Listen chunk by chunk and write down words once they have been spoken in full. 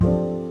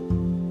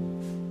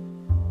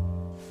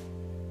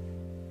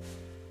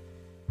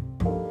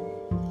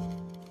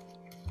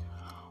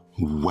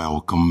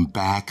Welcome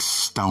back,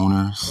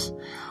 stoners.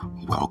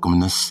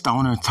 Welcome to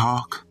Stoner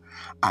Talk.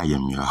 I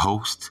am your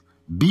host,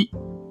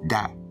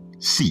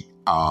 B.C.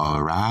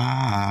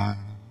 Alright.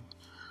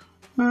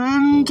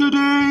 And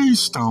today,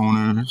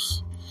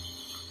 stoners,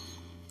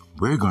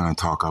 we're going to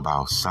talk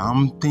about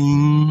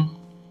something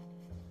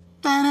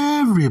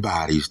that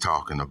everybody's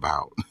talking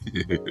about.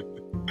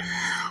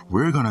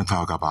 We're going to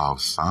talk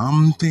about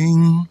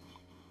something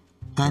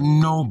that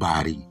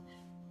nobody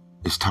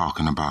is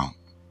talking about.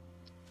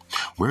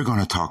 We're going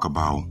to talk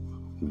about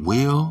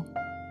Will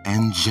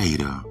and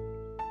Jada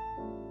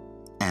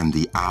and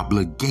the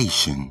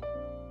obligation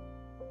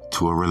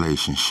to a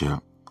relationship.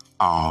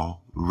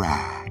 All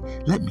right.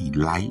 Let me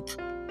light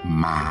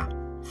my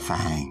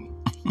thing.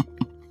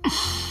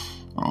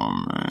 Oh,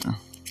 man.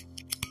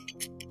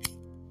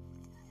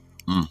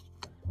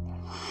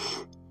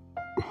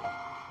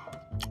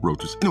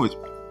 Roaches. Anyways,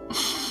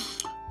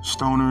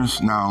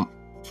 stoners. Now,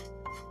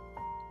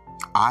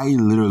 I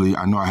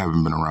know I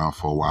haven't been around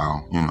for a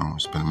while,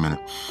 it's been a minute,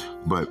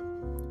 but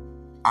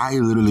I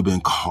literally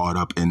been caught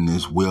up in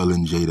this Will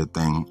and Jada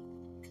thing,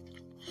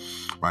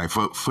 right?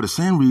 For the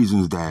same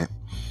reasons that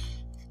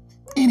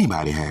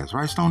anybody has,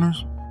 right,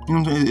 stoners? You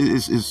know what I'm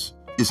saying?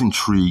 It's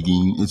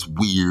intriguing. It's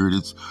weird.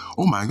 It's,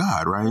 oh my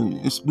God,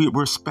 right?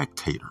 We're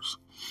spectators.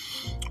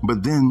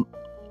 But then,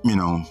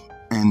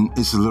 and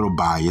it's a little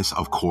biased,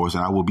 of course,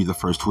 and I will be the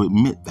first to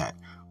admit that.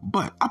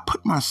 But I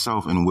put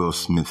myself in Will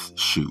Smith's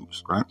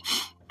shoes, right?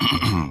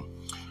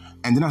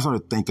 And then I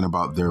started thinking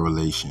about their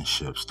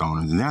relationship,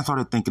 stoners. And then I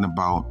started thinking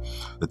about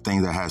the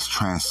thing that has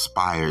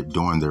transpired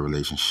during their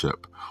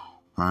relationship,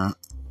 right?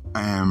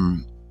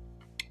 And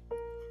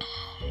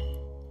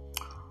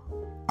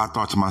I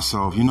thought to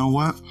myself, you know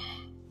what?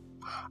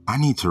 I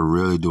need to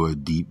really do a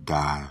deep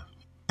dive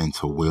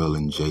into Will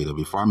and Jada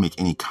before I make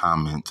any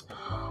comment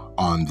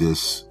on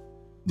this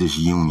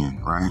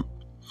union, right?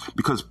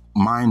 Because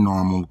my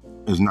normal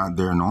is not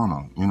their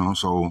normal,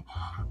 so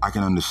I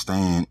can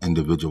understand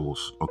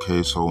individuals,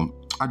 okay? So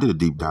I did a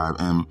deep dive,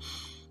 and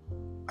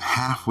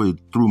halfway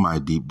through my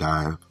deep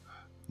dive,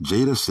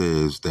 Jada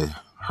says that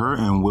her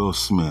and Will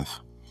Smith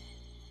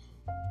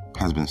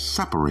has been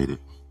separated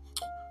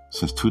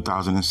since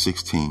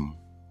 2016.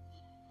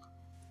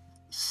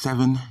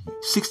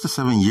 6 to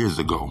 7 years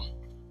ago,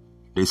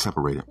 they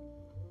separated.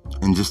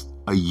 And just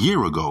a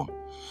year ago,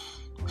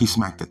 he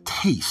smacked the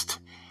taste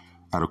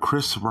out of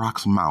Chris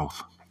Rock's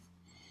mouth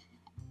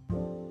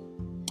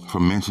for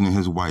mentioning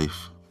his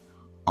wife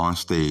on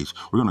stage.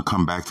 We're going to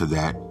come back to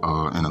that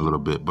in a little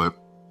bit. But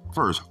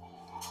first,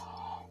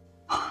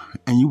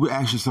 and you would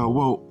ask yourself,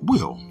 well,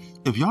 Will,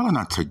 if y'all are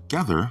not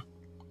together,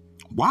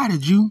 why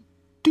did you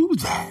do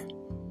that?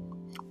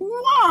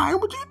 Why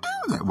would you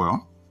do that?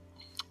 Well,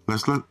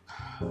 let's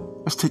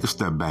take a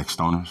step back,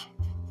 stoners.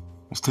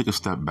 Let's take a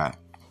step back.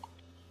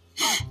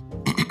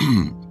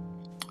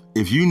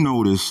 If you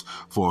notice,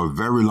 for a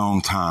very long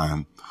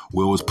time,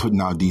 Will was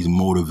putting out these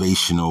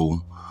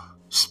motivational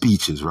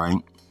speeches, right?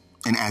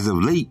 And as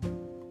of late,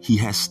 he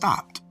has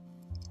stopped.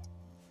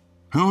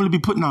 He don't really be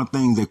putting out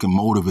things that can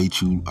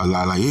motivate you a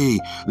lot. Like, hey,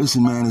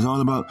 listen, man, it's all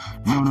about...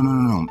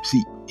 No.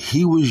 See,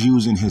 he was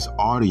using his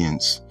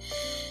audience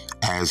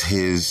as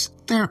his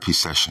therapy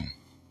session.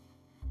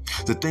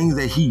 The things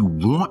that he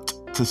want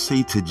to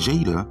say to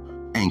Jada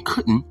and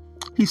couldn't,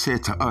 he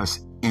said to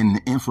us in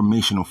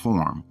informational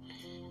form.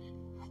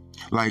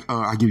 Like,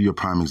 I'll give you a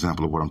prime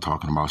example of what I'm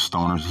talking about,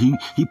 stoners.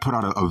 He put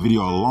out a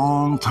video a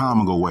long time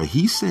ago where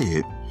he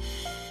said,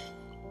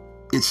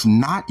 it's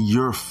not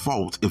your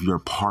fault if your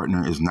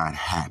partner is not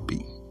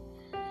happy,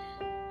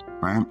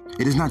 right?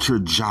 It is not your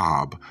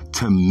job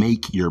to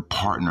make your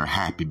partner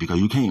happy because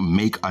you can't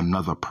make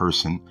another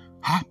person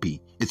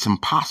happy. It's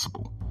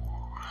impossible.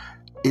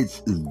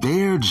 It's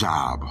their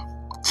job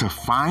to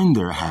find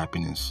their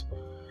happiness.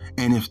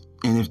 And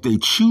if they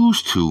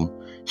choose to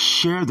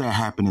share their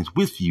happiness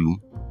with you,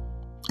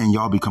 and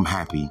y'all become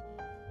happy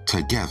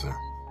together.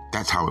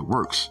 That's how it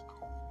works.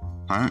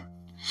 Right?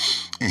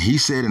 And he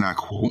said, and I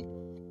quote,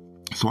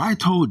 so I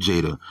told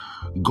Jada,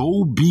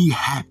 go be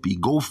happy.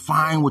 Go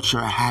find what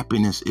your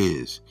happiness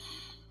is.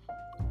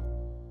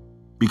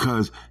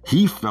 Because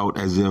he felt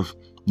as if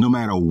no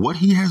matter what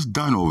he has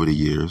done over the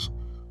years,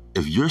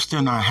 if you're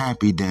still not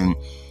happy, then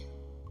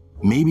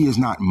maybe it's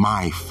not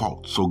my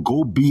fault. So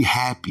go be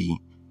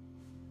happy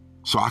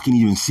so I can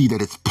even see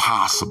that it's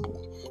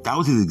possible. That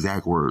was his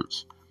exact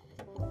words.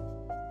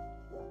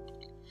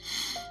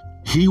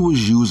 He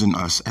was using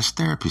us as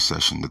therapy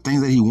session. The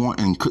things that he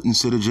wanted and couldn't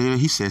say to Jada,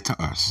 he said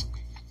to us.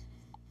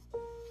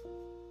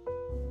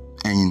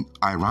 And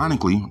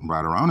ironically,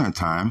 right around that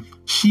time,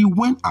 she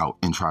went out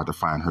and tried to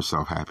find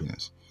herself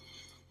happiness.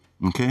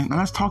 Okay, now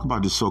let's talk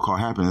about this so-called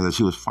happiness that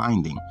she was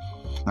finding.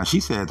 Now, she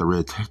said at the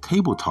Red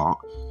Table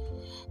Talk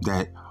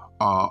that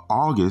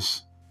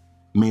August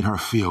made her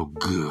feel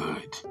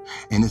good.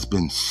 And it's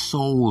been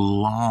so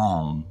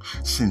long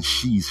since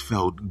she's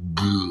felt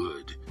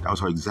good. That was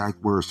her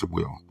exact words to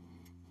Will.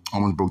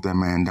 Almost broke that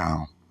man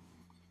down,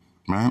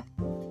 right?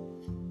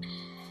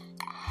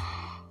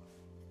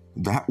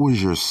 That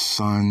was your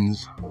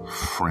son's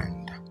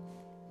friend.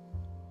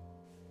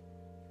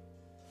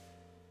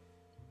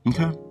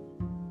 Okay?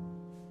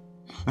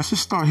 Let's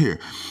just start here.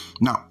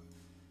 Now,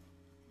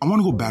 I want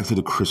to go back to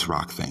the Chris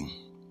Rock thing,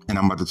 and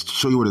I'm about to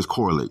show you where this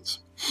correlates.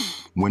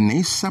 When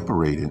they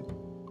separated,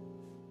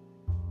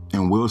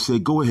 and Will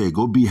said, go ahead,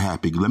 go be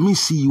happy. Let me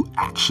see you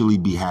actually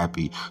be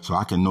happy so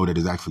I can know that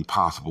it's actually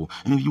possible.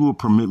 And if you will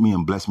permit me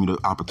and bless me the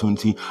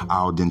opportunity,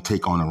 I'll then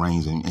take on the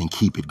reins and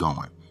keep it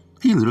going.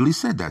 He literally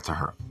said that to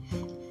her.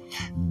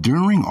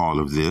 During all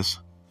of this,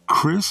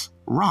 Chris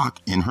Rock,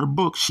 in her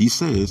book, she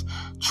says,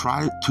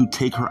 tried to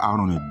take her out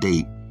on a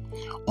date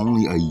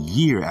only a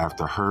year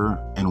after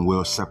her and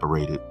Will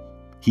separated.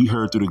 He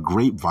heard through the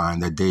grapevine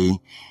that they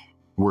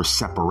were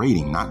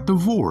separating, not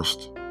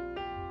divorced,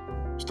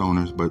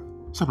 stoners, but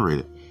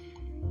separated.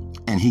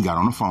 And he got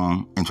on the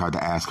phone and tried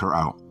to ask her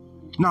out.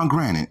 Now,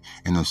 granted,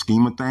 in the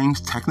scheme of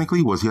things,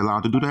 technically, was he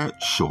allowed to do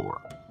that?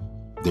 Sure.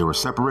 They were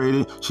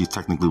separated. She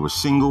technically was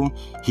single.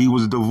 He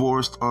was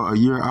divorced a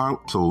year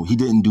out. So he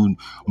didn't do,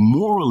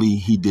 morally,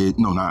 he did,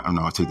 no,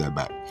 I'll take that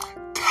back.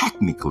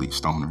 Technically,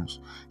 stoners,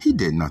 he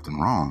did nothing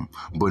wrong.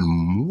 But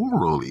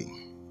morally,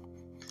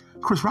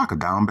 Chris Rock, a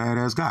down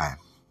badass guy.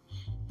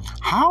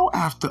 How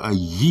after a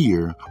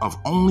year of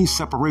only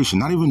separation,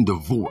 not even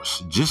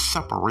divorce, just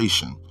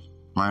separation,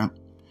 right?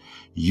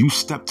 You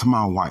step to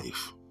my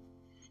wife.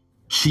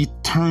 She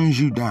turns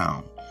you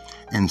down.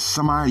 And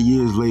some odd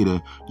years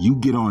later, you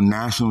get on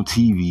national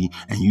TV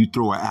and you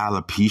throw an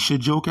alopecia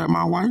joke at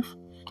my wife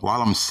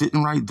while I'm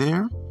sitting right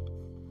there.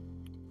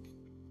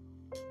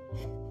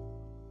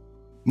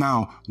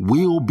 Now,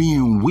 Will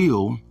being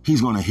Will,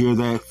 he's going to hear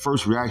that.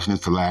 First reaction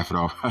is to laugh it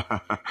off.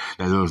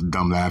 That little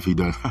dumb laugh he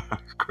does.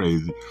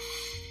 Crazy.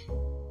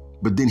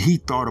 But then he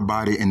thought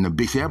about it in the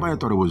big... See, everybody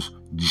thought it was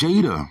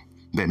Jada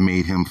that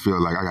made him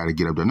feel like, I got to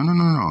get up there.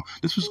 No.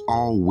 This was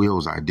all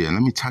Will's idea. And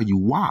let me tell you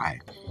why.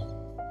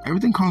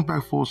 Everything comes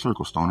back full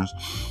circle, stoners.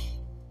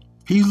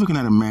 He's looking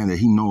at a man that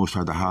he knows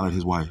tried to holler at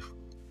his wife.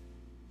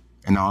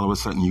 And all of a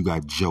sudden, you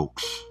got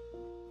jokes,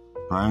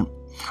 right?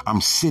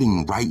 I'm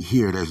sitting right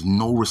here. There's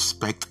no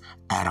respect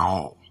at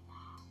all.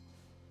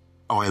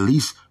 Or at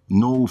least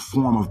no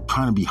form of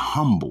trying to be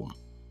humble.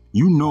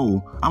 You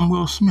know, I'm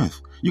Will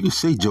Smith. You can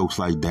say jokes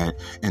like that,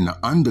 and the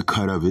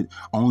undercut of it,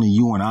 only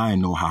you and I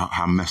know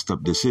how messed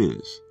up this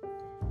is.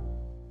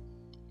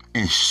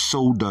 And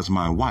so does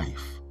my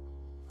wife.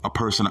 A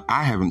person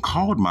I haven't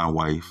called my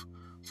wife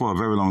for a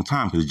very long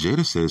time, because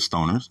Jada says,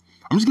 stoners,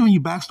 I'm just giving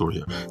you backstory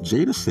here.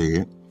 Jada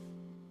said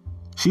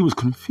she was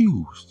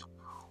confused.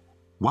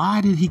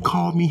 Why did he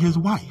call me his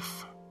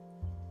wife?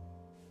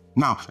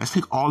 Now, let's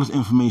take all this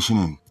information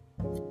in,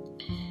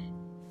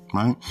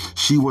 right?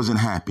 She wasn't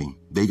happy.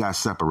 They got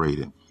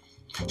separated.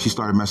 She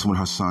started messing with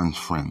her son's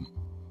friend,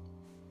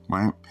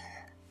 right?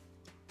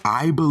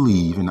 I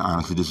believe, and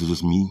honestly, this is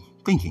just me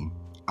thinking,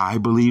 I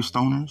believe,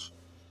 stoners,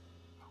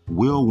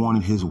 Will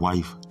wanted his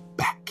wife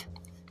back.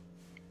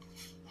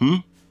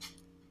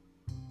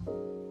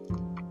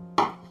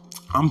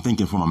 I'm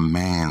thinking from a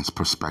man's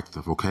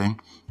perspective, okay?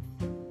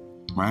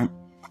 Right?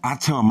 I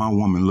tell my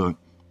woman, look,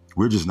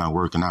 we're just not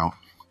working out,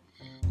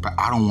 but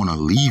I don't want to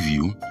leave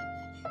you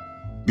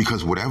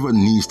because whatever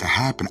needs to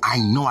happen, I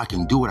know I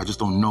can do it. I just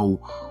don't know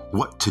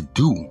what to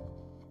do.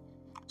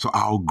 So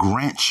I'll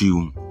grant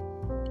you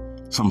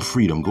some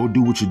freedom. Go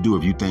do what you do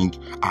if you think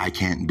I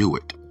can't do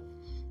it,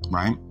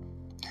 right?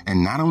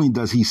 And not only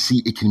does he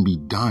see it can be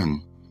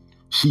done,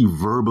 she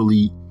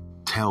verbally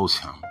tells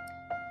him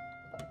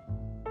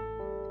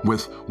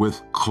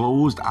with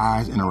closed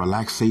eyes and a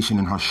relaxation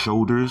in her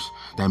shoulders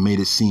that made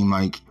it seem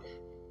like,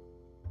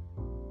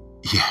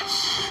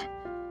 yes,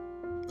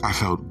 I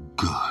felt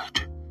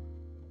good.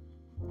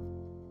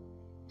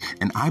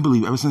 And I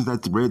believe ever since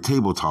that red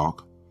table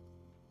talk,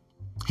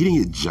 he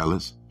didn't get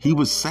jealous. He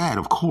was sad,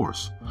 of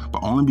course,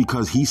 but only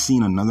because he's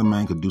seen another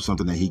man could do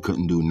something that he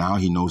couldn't do. Now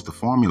he knows the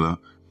formula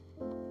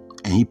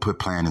and he put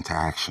plan into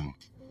action.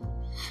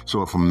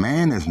 So if a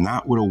man that's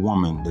not with a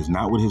woman, that's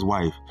not with his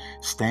wife,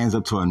 stands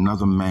up to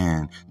another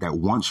man that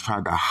once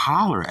tried to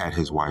holler at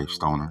his wife,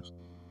 stoners,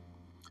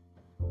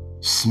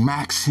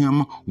 smacks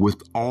him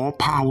with all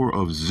power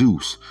of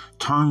Zeus,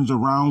 turns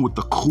around with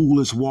the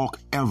coolest walk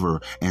ever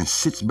and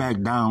sits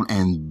back down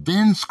and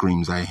then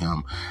screams at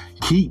him,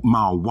 keep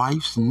my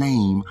wife's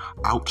name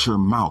out your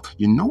mouth.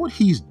 You know what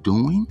he's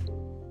doing,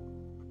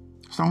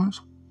 stoners?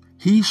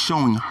 He's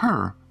showing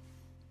her,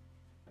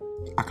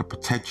 I could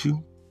protect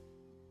you.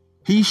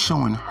 He's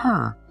showing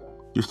her,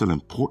 you're still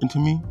important to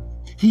me.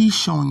 He's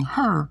showing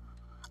her,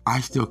 I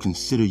still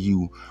consider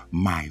you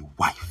my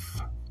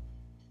wife.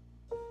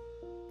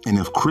 And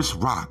if Chris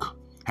Rock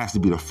has to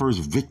be the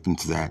first victim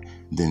to that,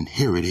 then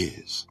here it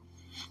is.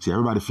 See,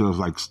 everybody feels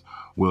like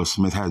Will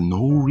Smith had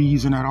no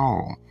reason at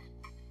all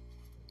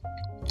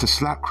to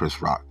slap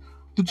Chris Rock.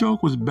 The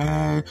joke was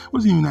bad. It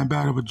wasn't even that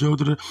bad of a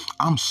joke.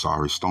 I'm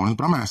sorry, Stoners,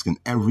 but I'm asking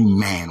every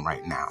man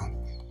right now.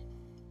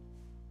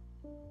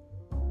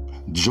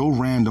 Joe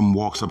Random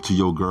walks up to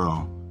your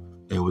girl.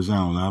 Hey, what's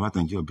down, love? I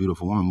think you're a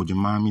beautiful woman. Would you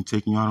mind me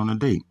taking you out on a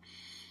date?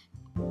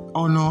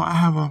 Oh, no, I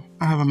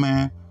have a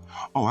man.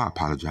 Oh, I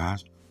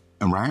apologize.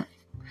 And right?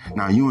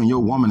 Now, you and your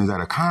woman is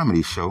at a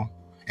comedy show,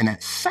 And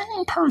that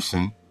same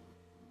person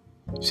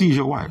sees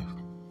your wife.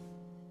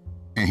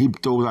 And he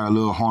throws out a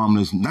little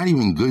harmless, not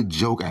even good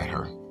joke at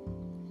her.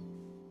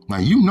 Now,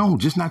 you know,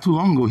 just not too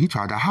long ago, he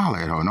tried to holler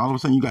at her. And all of a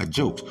sudden, you got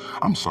jokes.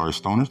 I'm sorry,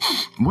 stoners.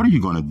 What are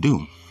you going to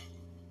do?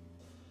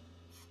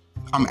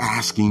 I'm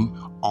asking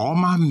all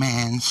my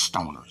man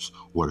stoners,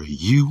 what are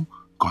you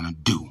going to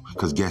do?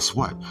 Because guess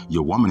what?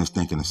 Your woman is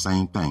thinking the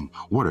same thing.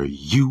 What are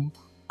you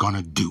going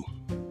to do?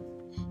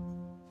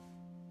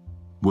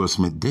 Will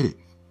Smith did it.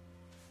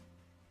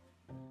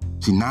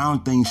 See, now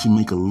things should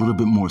make a little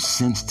bit more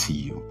sense to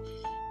you.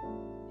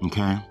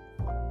 Okay?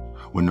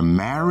 When the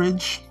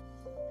marriage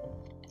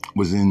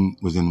was in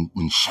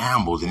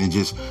shambles and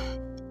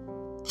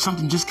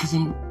something just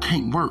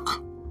can't work.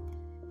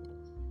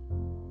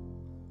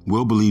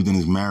 Will believed in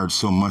his marriage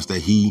so much that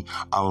he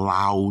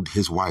allowed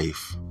his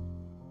wife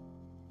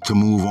to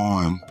move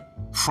on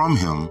from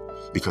him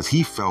because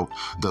he felt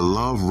the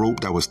love rope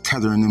that was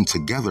tethering them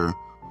together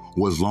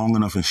was long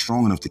enough and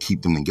strong enough to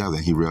keep them together.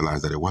 And he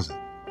realized that it wasn't.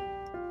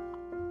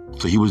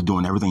 So he was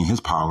doing everything in his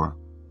power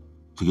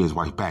to get his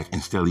wife back,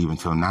 and still even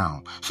till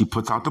now. She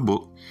puts out the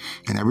book,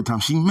 and every time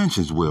she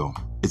mentions Will,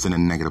 it's in a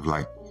negative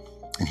light.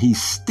 And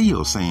he's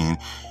still saying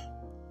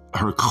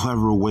her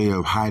clever way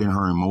of hiding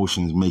her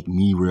emotions make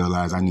me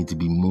realize I need to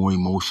be more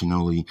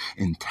emotionally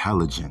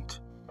intelligent.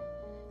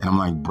 And I'm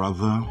like,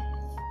 brother,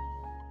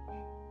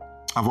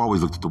 I've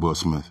always looked at the Will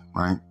Smith,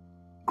 right?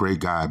 Great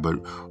guy, but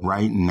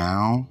right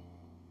now,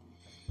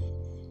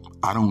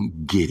 I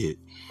don't get it.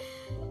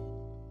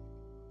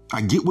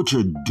 I get what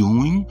you're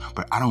doing,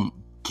 but I don't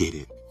get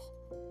it.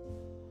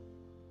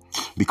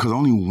 Because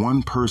only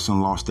one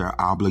person lost their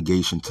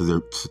obligation to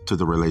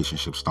the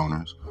relationship,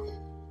 stoners.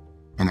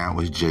 And that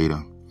was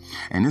Jada.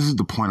 And this is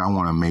the point I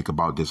want to make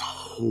about this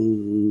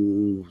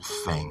whole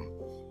thing.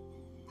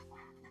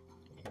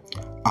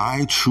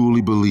 I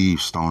truly believe,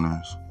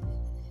 stoners,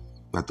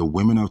 that the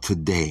women of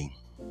today,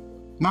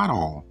 not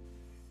all,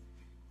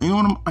 you know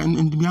what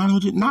and to be honest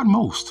with you, not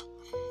most,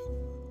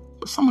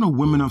 but some of the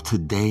women of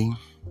today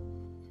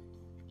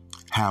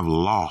have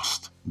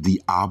lost the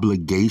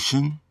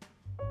obligation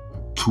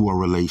to a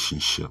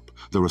relationship,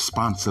 the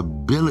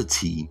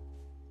responsibility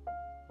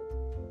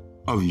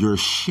of your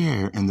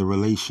share in the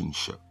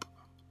relationship.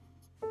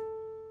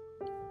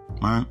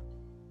 Right?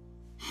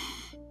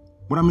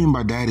 What I mean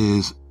by that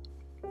is,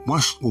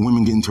 once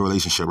women get into a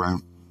relationship,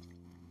 right?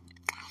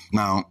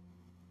 Now,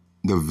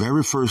 the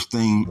very first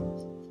thing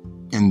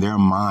in their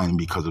mind,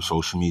 because of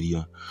social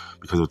media,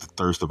 because of the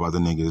thirst of other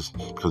niggas,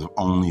 because of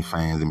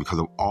OnlyFans, and because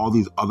of all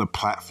these other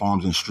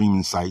platforms and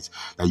streaming sites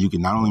that you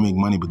can not only make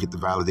money but get the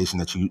validation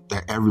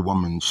that every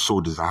woman so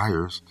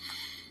desires.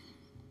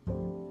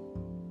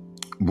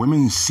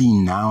 Women see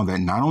now that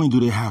not only do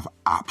they have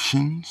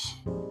options,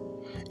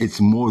 it's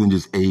more than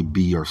just A,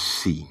 B, or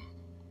C,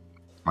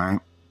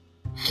 right?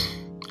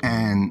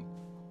 And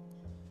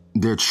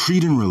they're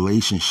treating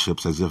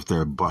relationships as if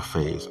they're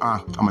buffets.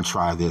 I'm going to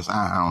try this.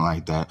 I don't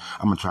like that.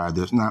 I'm going to try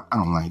this. No, I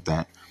don't like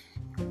that.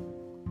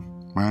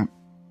 Right?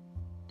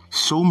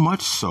 So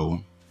much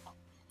so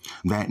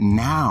that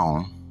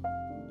now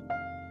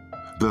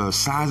the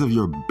size of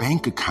your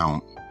bank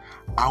account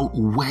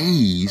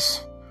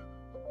outweighs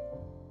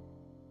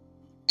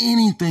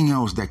anything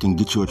else that can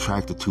get you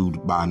attracted to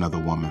by another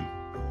woman.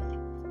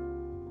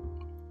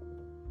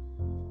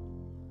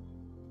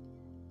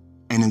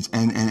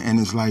 And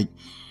it's like,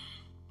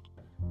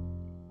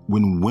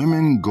 when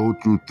women go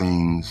through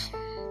things,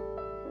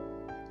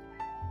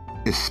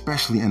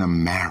 especially in a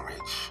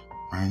marriage,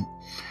 right?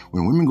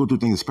 When women go through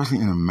things, especially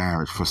in a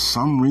marriage, for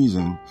some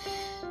reason,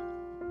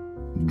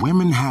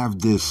 women have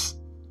this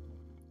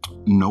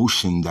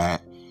notion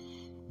that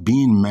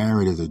being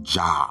married is a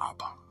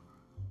job.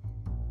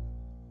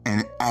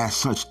 And as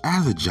such,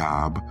 as a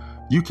job,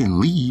 you can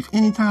leave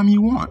anytime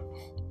you want.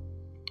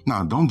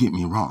 Now, don't get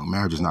me wrong.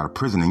 Marriage is not a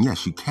prison. And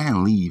yes, you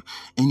can leave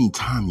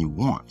anytime you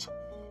want.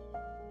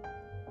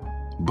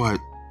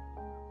 But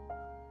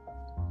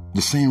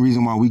the same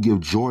reason why we give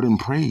Jordan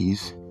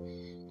praise,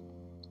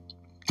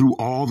 through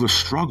all the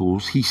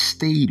struggles, he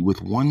stayed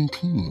with one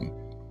team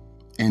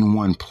and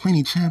won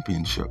plenty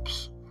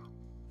championships.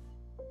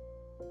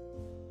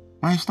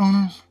 Right,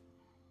 stoners?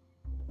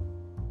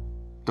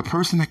 The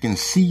person that can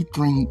see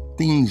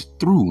things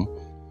through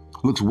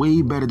looks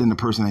way better than the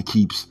person that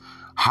keeps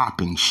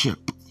hopping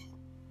ship.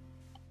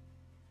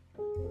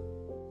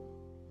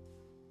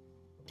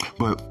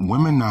 But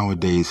women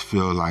nowadays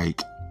feel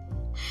like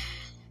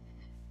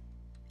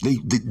they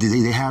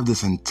have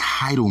this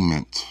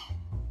entitlement,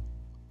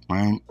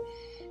 right?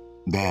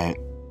 That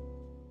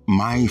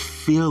my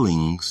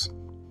feelings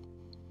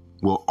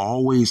will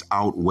always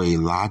outweigh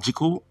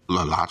logical.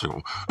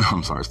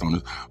 I'm sorry,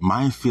 stoners.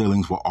 My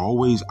feelings will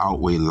always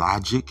outweigh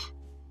logic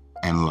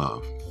and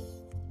love.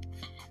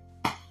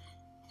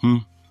 I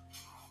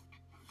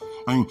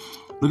mean,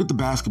 look at the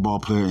basketball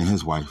player and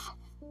his wife.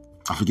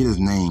 I forget his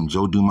name,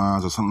 Joe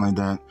Dumas or something like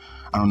that.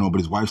 I don't know, but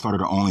his wife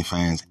started her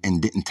OnlyFans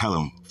and didn't tell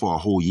him for a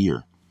whole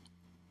year.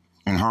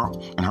 And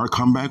her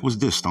comeback was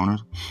this,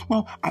 stoners.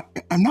 Well,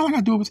 I'm not like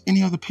I do it with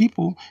any other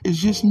people. It's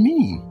just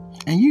me.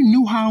 And you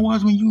knew how I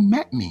was when you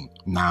met me.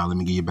 Now, let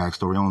me give you a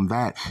backstory on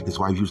that. His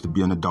wife used to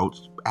be an adult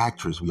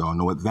actress. We all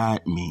know what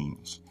that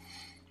means.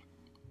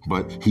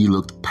 But he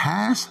looked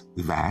past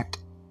that.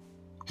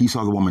 He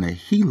saw the woman that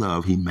he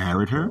loved. He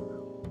married her.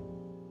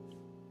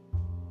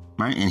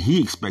 Right? And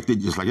he expected,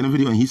 just like in the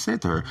video, and he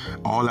said to her,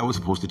 all that was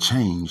supposed to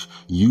change.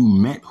 You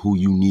met who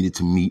you needed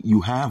to meet.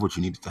 You have what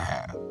you needed to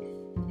have.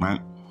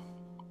 Right?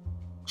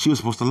 She was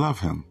supposed to love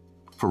him,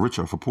 for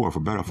richer, for poor,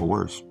 for better, for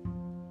worse.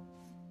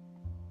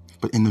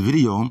 But in the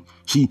video,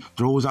 she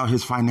throws out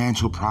his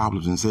financial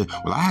problems and said,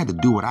 well, I had to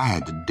do what I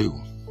had to do.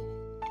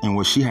 And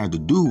what she had to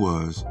do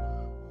was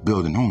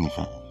build an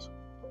OnlyFans,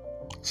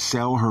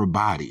 sell her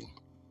body.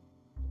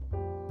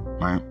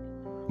 Right?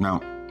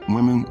 Now,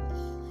 women,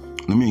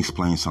 let me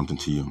explain something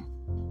to you.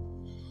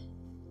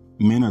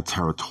 Men are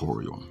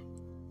territorial.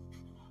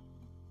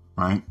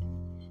 Right?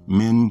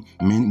 Men,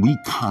 we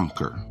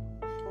conquer.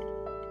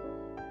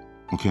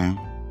 Okay?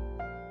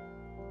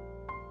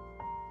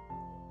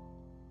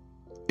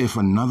 If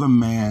another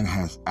man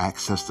has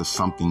access to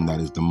something that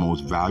is the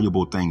most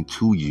valuable thing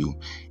to you,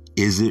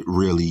 is it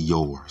really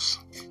yours?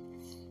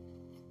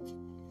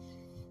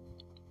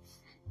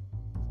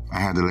 I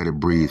had to let it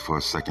breathe for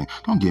a second.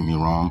 Don't get me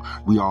wrong.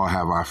 We all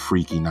have our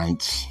freaky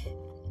nights.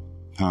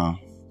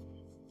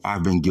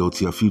 I've been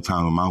guilty a few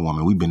times with my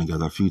woman. We've been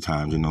together a few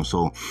times,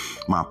 So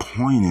my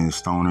point is,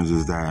 stoners,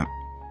 is that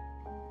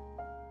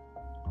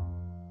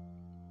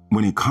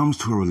when it comes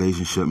to a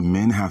relationship,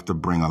 men have to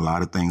bring a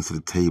lot of things to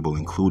the table,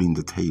 including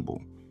the table.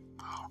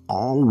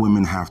 All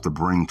women have to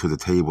bring to the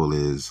table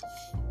is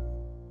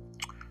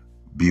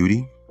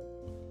beauty,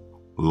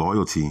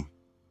 loyalty,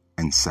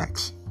 and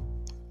sex.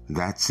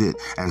 That's it.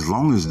 As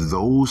long as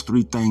those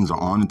three things are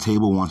on the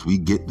table once we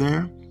get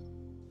there,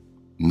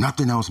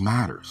 nothing else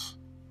matters.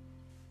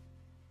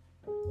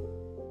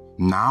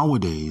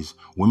 Nowadays,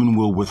 women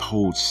will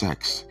withhold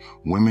sex.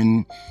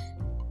 Women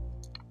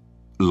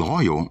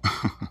loyal.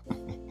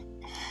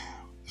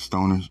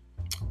 Stoners,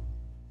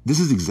 this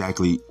is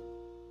exactly,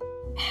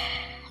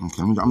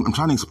 okay, I'm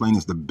trying to explain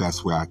this the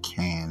best way I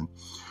can,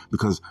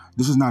 because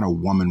this is not a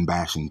woman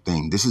bashing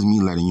thing. This is me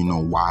letting you know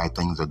why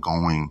things are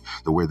going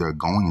the way they're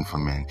going for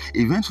men.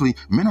 Eventually,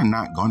 men are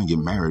not going to get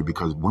married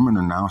because women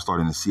are now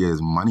starting to see it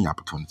as money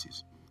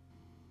opportunities.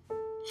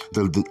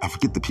 I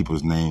forget the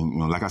people's name.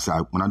 Like I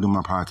said, when I do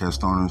my podcast,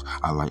 stoners,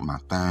 I light my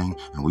thing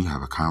and we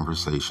have a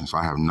conversation. So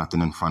I have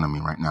nothing in front of me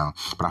right now,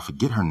 but I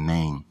forget her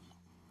name.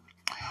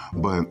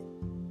 But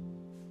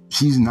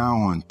she's now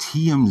on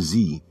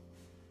TMZ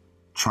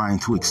trying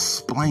to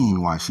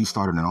explain why she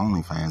started an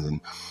OnlyFans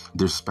and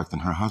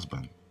disrespecting her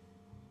husband.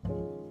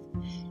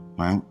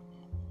 Right?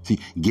 See,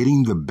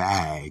 getting the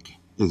bag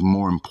is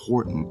more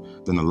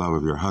important than the love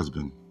of your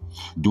husband.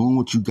 Doing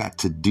what you got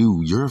to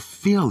do, your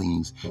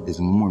feelings,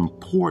 is more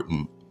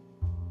important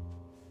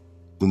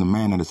than the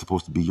man that is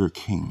supposed to be your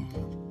king.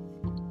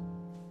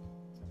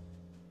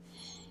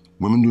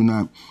 Women do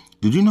not.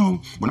 Did you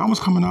know, when I was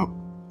coming up,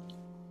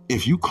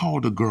 if you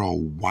called a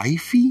girl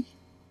wifey,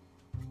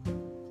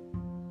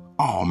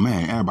 oh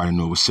man, everybody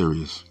knew it was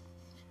serious.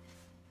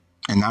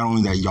 And not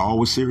only that, y'all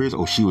was serious,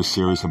 she was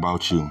serious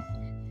about you.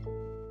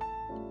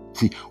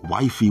 See,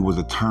 wifey was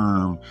a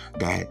term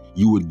that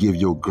you would give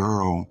your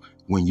girl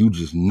when you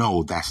just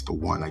know that's the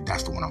one. Like,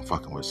 that's the one I'm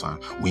fucking with, son.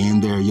 We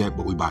ain't there yet,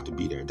 but we about to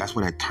be there. That's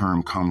where that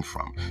term comes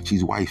from.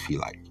 She's wifey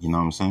like, you know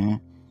what I'm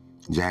saying?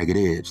 Jagged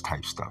edge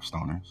type stuff,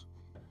 stoners.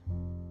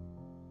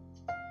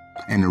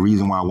 And the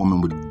reason why a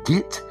woman would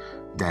get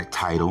that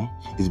title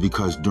is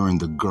because during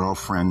the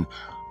girlfriend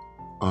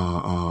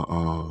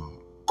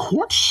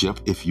courtship,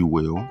 if you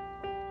will,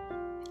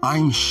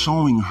 I'm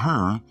showing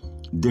her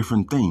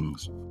different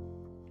things.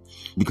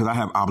 Because I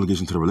have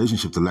obligation to the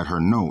relationship to let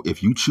her know,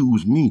 if you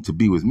choose me to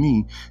be with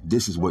me,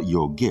 this is what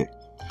you'll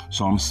get.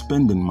 So I'm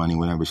spending money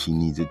whenever she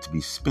needs it to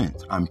be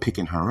spent. I'm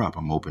picking her up.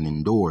 I'm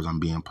opening doors. I'm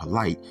being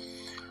polite.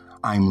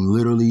 I'm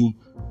literally,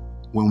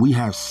 when we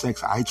have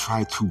sex, I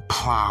try to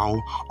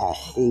plow a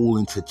hole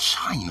into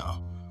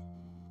China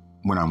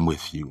when I'm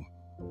with you,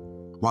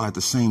 while at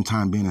the same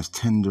time being as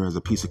tender as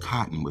a piece of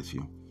cotton with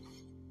you.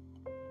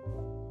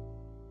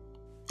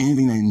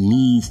 Anything that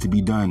needs to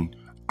be done,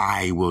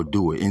 I will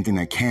do it. Anything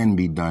that can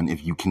be done,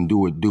 if you can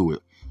do it, do it.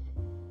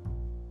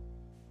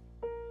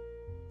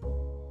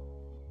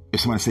 If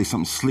somebody say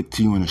something slick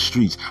to you in the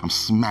streets, I'm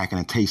smacking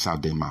a taste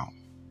out their mouth.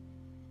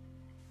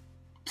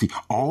 See,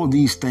 all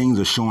these things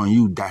are showing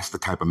you that's the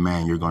type of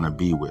man you're going to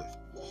be with.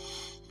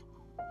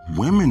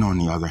 Women, on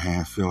the other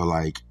hand, feel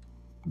like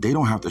they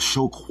don't have to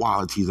show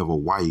qualities of a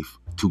wife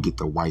to get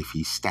the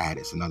wifey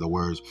status. In other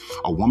words,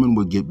 a woman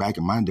would get, back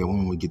in my day, a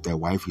woman would get that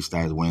wifey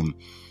status when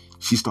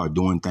she started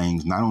doing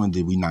things not only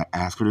did we not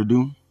ask her to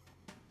do,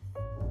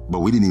 but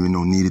we didn't even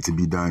know needed to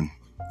be done.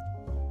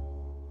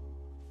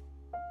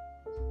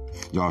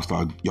 Y'all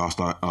start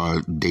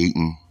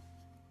dating,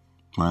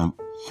 right?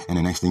 And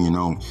the next thing you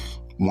know,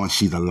 once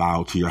she's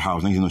allowed to your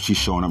house, next thing you know, she's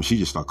showing up, she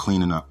just start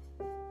cleaning up.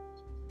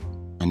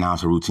 And now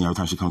it's a routine. Every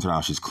time she comes to the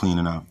house, she's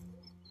cleaning up.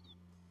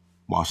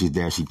 While she's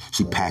there, she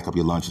pack up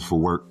your lunches for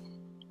work.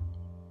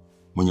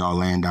 When y'all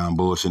laying down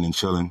bullshitting and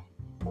chilling,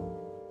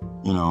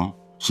 you know,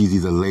 she's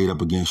either laid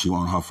up against you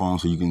on her phone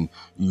so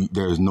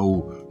there's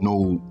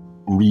no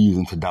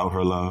reason to doubt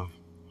her love,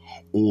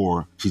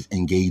 or she's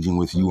engaging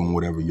with you on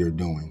whatever you're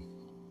doing.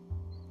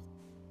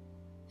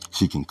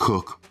 She can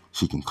cook,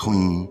 she can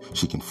clean,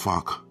 she can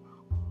fuck.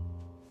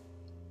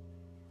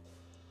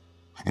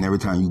 And every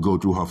time you go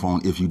through her phone,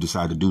 if you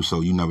decide to do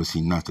so, you never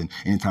see nothing.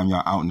 Anytime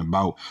y'all out and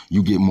about,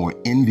 you get more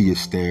envious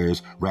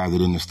stares rather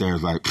than the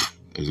stares like,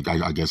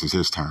 I guess it's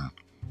his turn.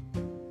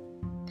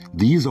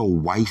 These are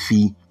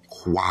wifey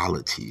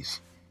qualities.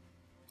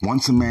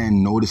 Once a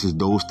man notices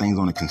those things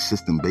on a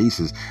consistent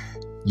basis,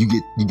 you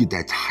get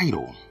that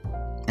title.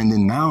 And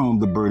then now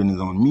the burden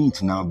is on me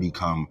to now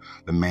become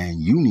the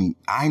man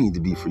I need to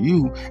be for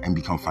you, and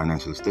become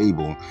financially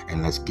stable,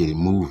 and let's get it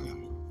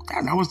moving.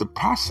 That was the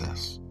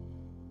process.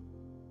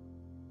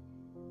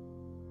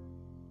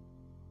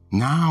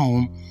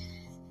 Now,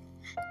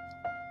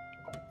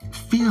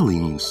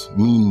 feelings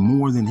mean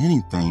more than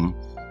anything.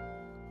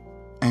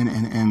 And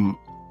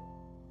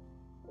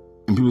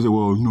people say,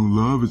 well,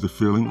 love is a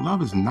feeling.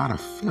 Love is not a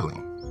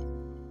feeling.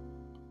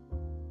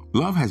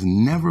 Love has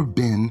never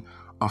been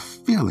a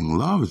feeling.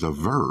 Love is a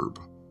verb.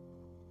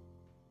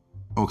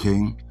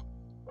 Okay?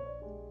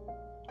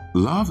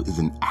 Love is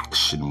an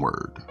action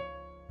word.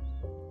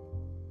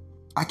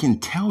 I can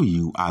tell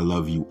you I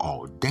love you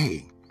all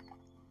day.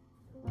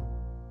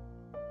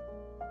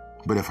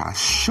 But if I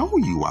show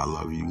you I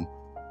love you,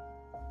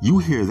 you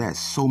hear that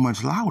so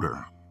much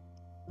louder.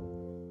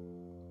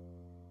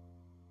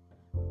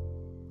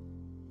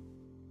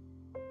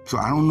 So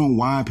I don't know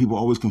why people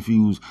always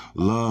confuse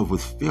love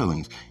with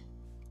feelings.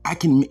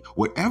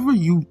 Whatever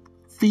you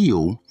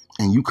feel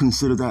and you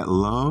consider that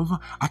love,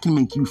 I can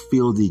make you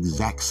feel the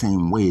exact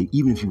same way,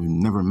 even if you've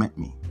never met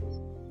me.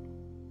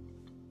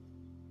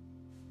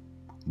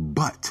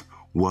 But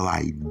will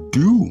I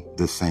do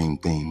the same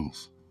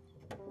things?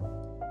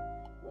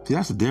 See,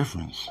 that's the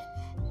difference.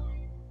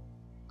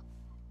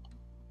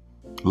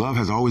 Love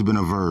has always been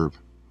a verb.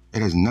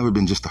 It has never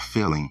been just a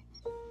feeling.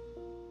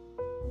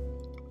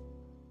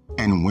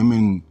 And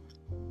women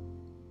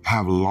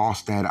have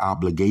lost that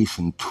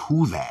obligation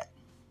to that.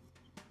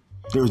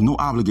 There is no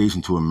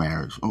obligation to a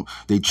marriage.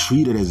 They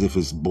treat it as if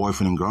it's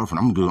boyfriend and girlfriend.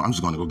 I'm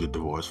just going to go get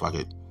divorced. Fuck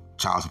it.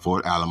 Child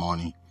support,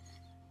 alimony.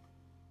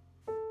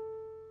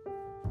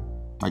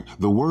 Like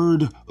the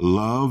word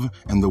love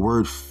and the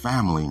word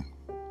family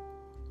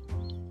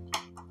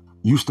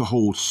used to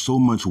hold so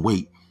much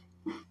weight.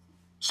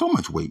 So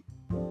much weight.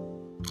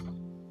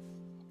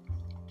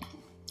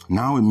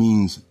 Now it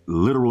means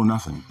literal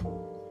nothing.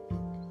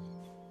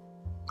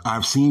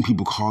 I've seen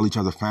people call each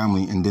other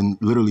family and then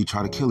literally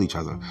try to kill each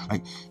other.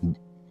 Like,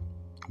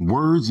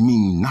 words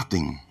mean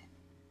nothing.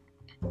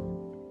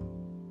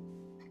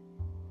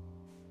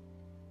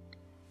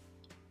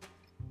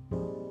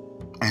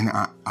 And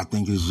I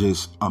think it's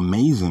just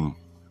amazing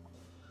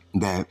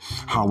that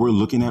how we're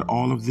looking at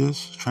all of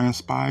this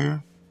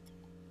transpire,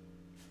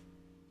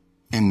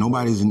 and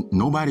nobody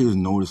is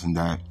noticing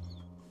that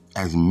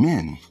as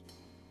men.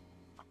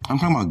 I'm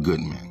talking about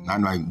good men,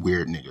 not like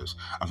weird niggas.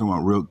 I'm talking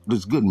about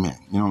just good men.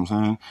 You know what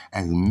I'm saying?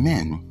 As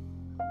men,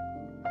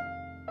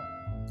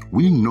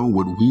 we know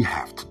what we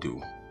have to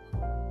do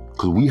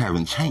because we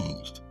haven't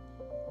changed.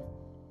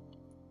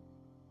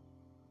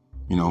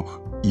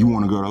 You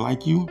want a girl to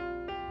like you?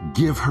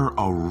 Give her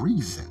a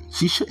reason.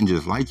 She shouldn't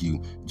just like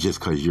you just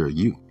because you're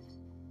you.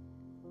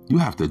 You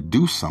have to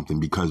do something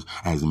because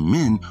as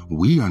men,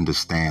 we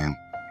understand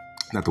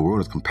that the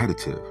world is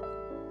competitive.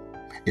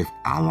 If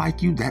I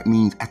like you, that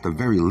means at the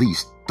very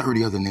least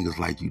 30 other niggas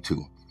like you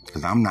too.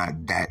 Because I'm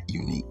not that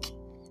unique.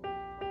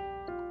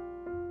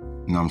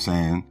 You know what I'm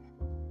saying?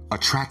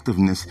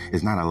 Attractiveness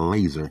is not a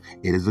laser.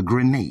 It is a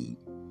grenade.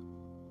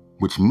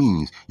 Which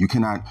means you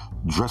cannot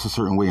dress a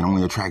certain way and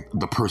only attract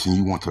the person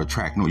you want to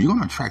attract. No, you're going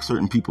to attract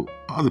certain people,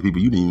 other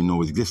people you didn't even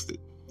know existed.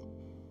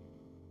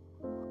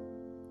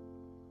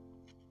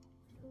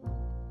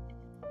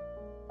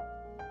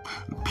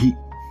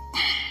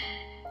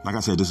 Like I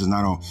said, this is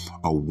not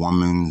a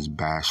woman's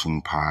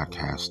bashing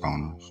podcast,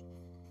 owners.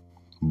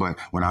 But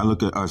when I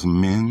look at us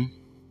men,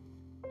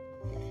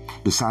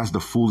 besides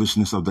the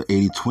foolishness of the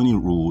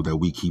 80-20 rule that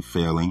we keep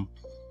failing,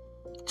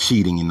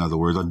 cheating, in other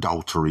words,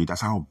 adultery,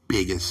 that's our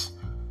biggest.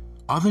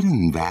 Other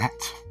than that,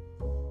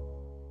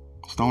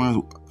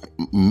 stoners,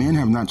 men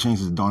have not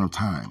changed since the dawn of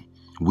time.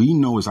 We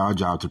know it's our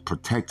job to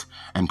protect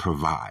and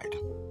provide.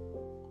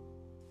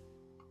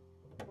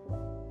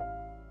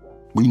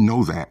 We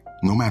know that.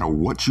 No matter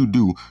what you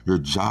do, your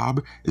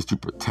job is to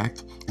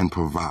protect and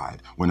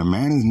provide. When a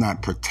man is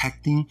not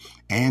protecting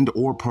and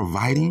or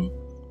providing,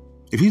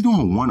 if he's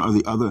doing one or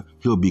the other,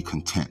 he'll be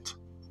content.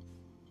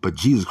 But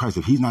Jesus Christ,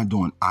 if he's not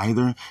doing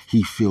either,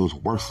 he feels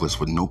worthless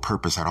with no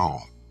purpose at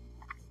all.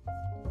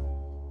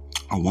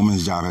 A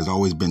woman's job has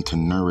always been to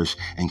nourish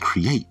and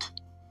create.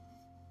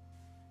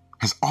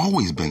 Has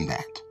always been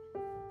that.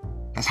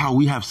 That's how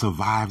we have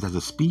survived as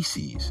a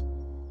species.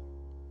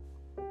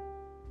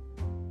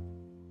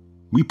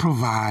 We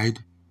provide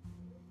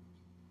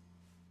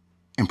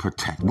and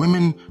protect.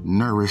 Women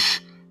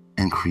nourish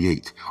and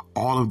create.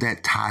 All of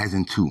that ties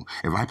into,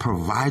 if I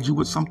provide you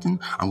with something,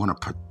 I'm going to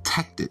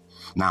protect it.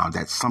 Now,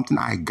 that's something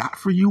I got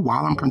for you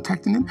while I'm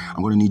protecting it.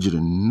 I'm going to need you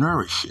to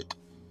nourish it.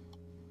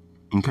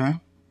 Okay?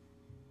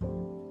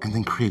 And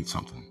then create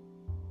something.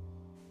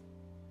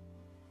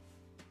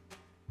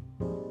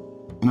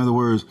 In other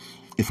words,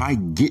 if I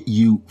get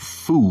you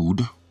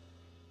food,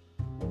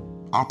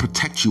 I'll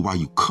protect you while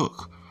you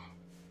cook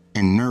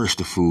and nourish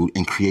the food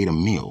and create a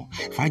meal.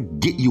 If I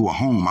get you a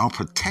home, I'll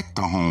protect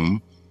the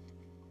home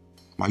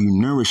while you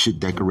nourish it,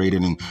 decorate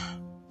it, and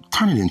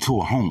turn it into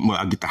a home. Well,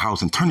 I get the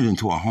house and turn it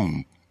into a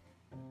home.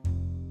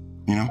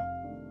 You know?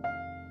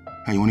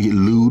 How you want to get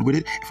lewd with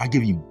it? If I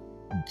give you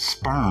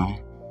sperm,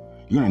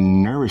 you're going to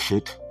nourish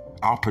it.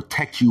 I'll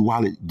protect you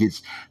while it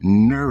gets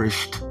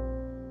nourished,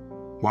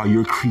 while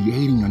you're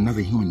creating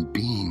another human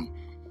being.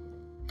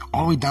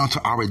 All the way down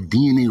to our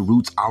DNA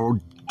roots, our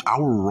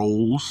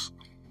roles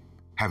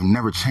have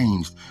never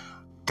changed.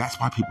 That's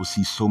why people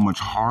see so much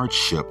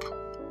hardship,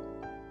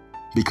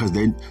 because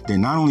they're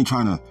not only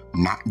trying to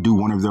not do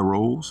one of their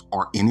roles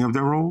or any of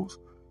their roles,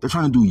 they're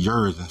trying to do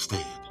yours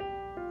instead.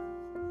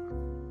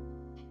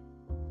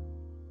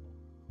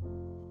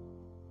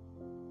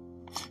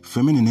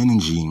 Feminine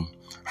energy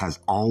has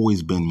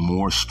always been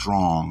more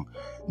strong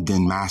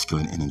than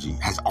masculine energy,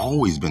 has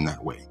always been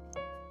that way.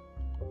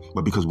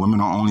 But because women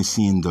are only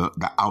seeing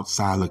the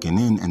outside looking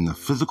in and the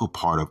physical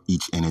part of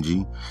each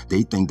energy,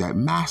 they think that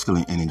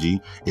masculine energy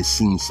is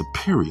seen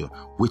superior,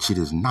 which it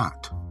is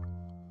not.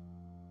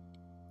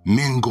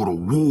 Men go to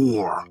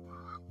war,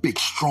 big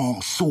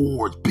strong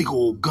swords, big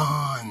old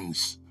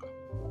guns.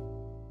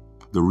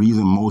 The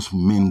reason most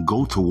men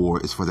go to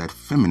war is for that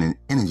feminine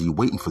energy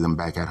waiting for them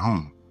back at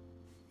home.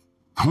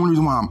 The only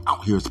reason why I'm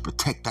out here is to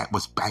protect that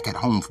what's back at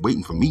home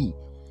waiting for me.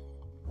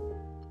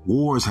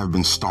 Wars have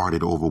been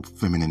started over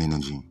feminine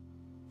energy.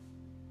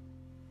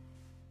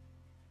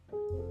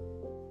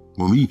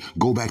 When we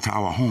go back to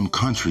our home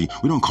country,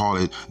 we don't call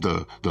it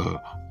the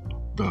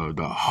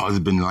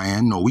husband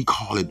land. No, we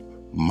call it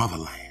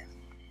motherland.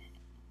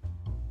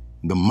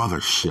 The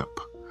mothership,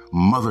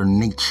 Mother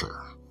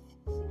Nature.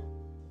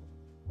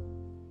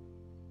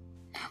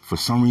 For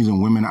some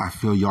reason, women, I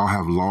feel y'all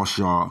have lost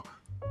y'all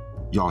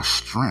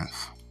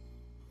strength,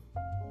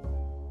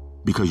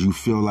 because you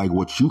feel like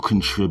what you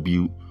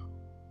contribute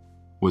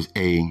was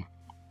A,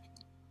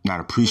 not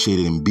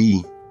appreciated, and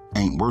B,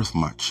 ain't worth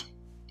much.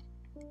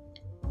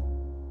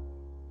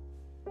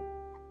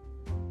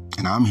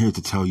 And I'm here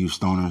to tell you,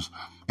 stoners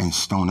and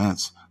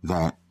stonettes,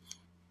 that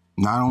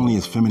not only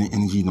is feminine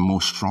energy the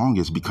most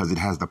strongest because it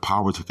has the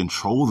power to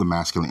control the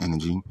masculine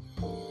energy,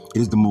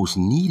 it is the most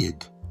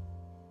needed.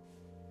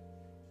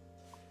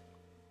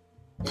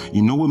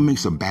 You know what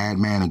makes a bad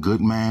man? A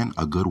good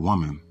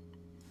woman.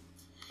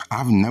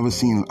 I've never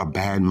seen a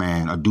bad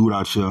man, a dude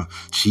out here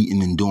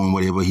cheating and doing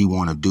whatever he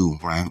want to do,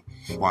 right?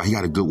 While he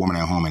got a good woman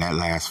at home, and that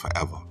lasts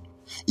forever.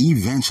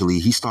 Eventually,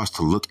 he starts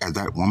to look at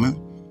that woman,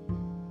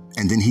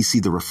 and then he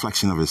sees the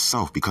reflection of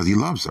himself because he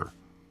loves her.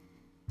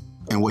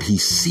 And what he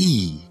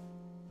sees,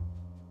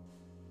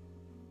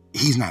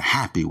 he's not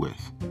happy with.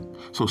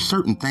 So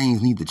certain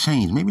things need to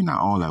change. Maybe not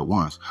all at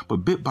once, but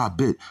bit by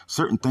bit,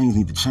 certain things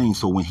need to change.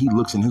 So when he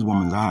looks in his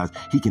woman's eyes,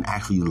 he can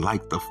actually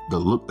like the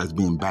look that's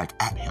being back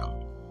at him.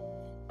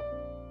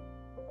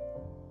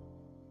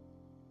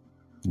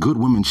 Good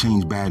women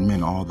change bad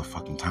men all the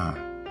fucking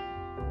time.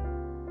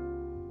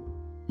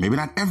 Maybe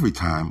not every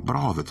time, but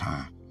all the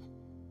time.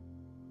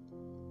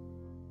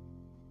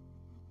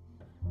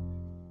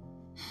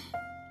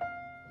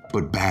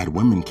 But bad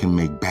women can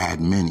make bad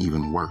men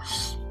even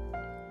worse.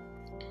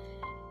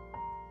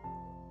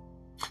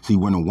 See,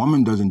 when a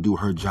woman doesn't do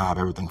her job,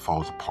 everything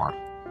falls apart.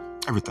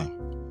 Everything.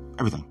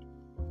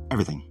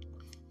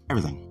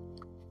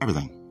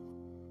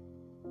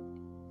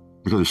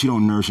 Because if she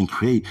don't nourish and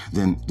create,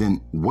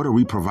 then what are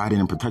we providing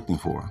and protecting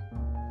for?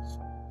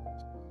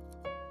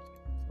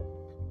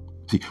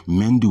 See,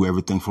 men do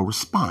everything for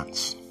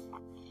response.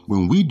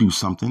 When we do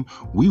something,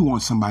 we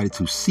want somebody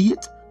to see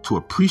it, to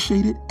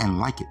appreciate it, and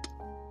like it.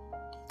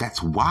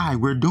 That's why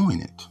we're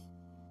doing it.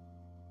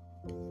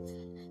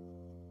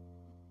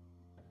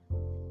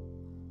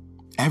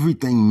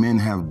 Everything men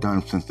have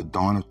done since the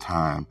dawn of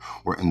time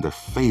were in the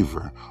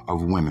favor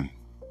of women.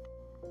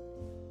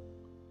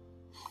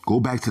 Go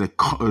back to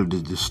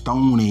the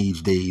Stone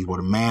Age days where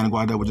the man go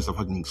out there with just a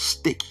fucking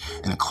stick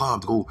and a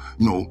club to go,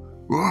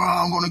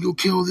 I'm going to go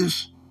kill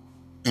this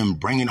and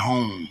bring it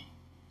home.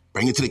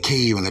 Bring it to the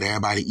cave and let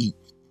everybody eat.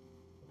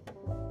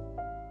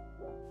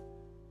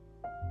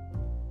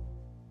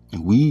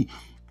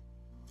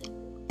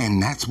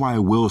 And that's why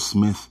Will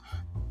Smith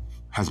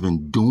has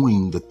been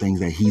doing the things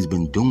that he's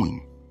been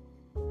doing.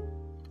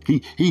 He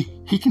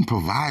can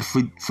provide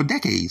for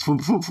decades, for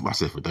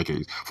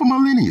decades, for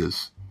millennia.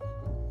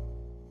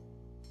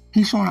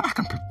 He's showing I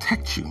can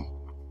protect you.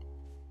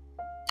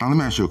 Now let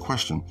me ask you a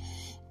question.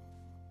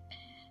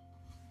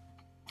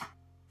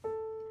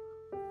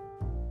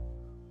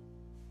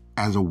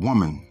 As a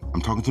woman,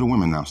 I'm talking to the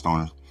women now,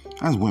 stoners.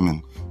 As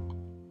women,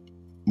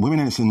 women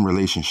that's in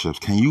relationships,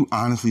 can you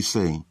honestly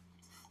say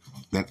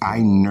that I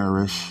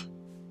nourish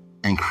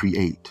and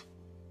create?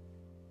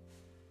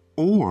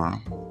 Or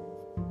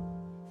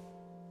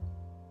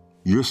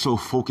you're so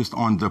focused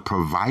on the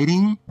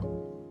providing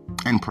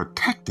and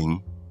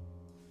protecting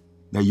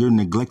that you're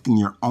neglecting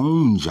your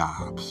own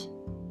jobs.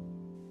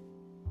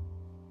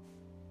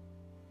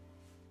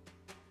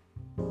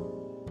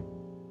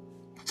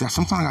 See,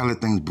 sometimes I gotta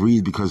let things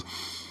breathe, because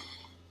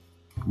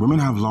women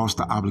have lost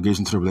the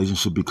obligation to the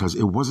relationship because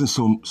it wasn't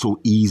so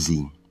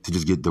easy to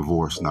just get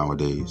divorced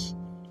nowadays.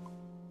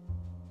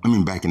 I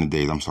mean, back in the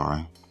days, I'm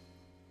sorry.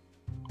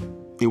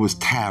 It was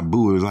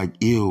taboo. It was like,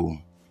 ew.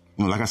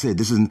 You know, like I said,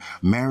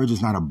 marriage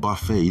is not a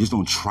buffet. You just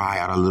don't try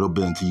out a little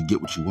bit until you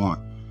get what you want.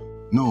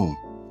 No.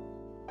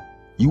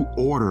 You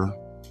order,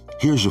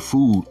 here's your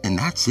food, and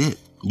that's it.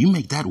 You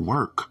make that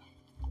work.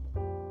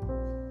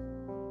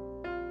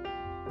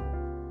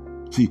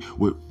 See,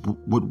 what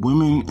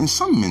women, and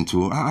some men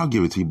too, I'll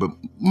give it to you, but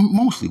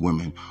mostly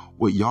women,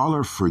 what y'all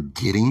are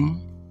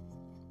forgetting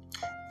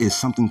is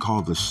something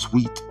called the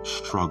sweet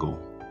struggle.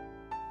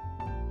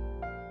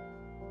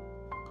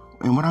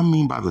 And what I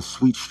mean by the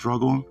sweet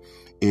struggle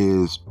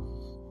is,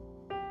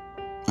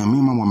 and me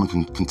and my woman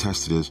can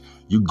contest to this,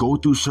 you go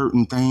through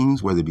certain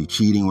things, whether it be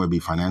cheating, whether it be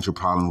financial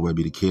problems, whether it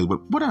be the kids,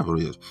 whatever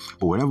it is.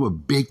 But whatever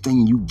big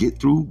thing you get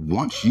through,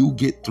 once you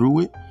get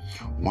through it,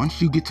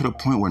 once you get to the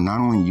point where not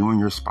only you and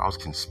your spouse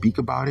can speak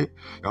about it,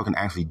 y'all can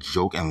actually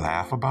joke and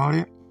laugh about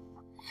it,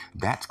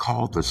 that's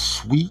called the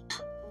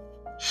sweet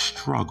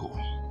struggle.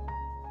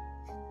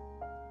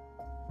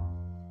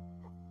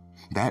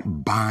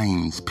 That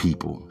binds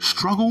people.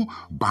 Struggle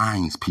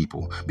binds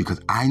people,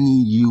 because I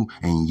need you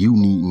and you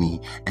need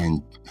me.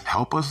 And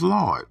help us,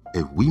 Lord,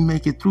 if we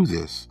make it through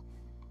this,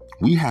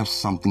 we have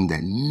something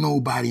that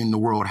nobody in the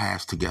world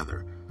has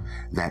together.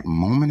 That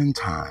moment in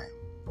time,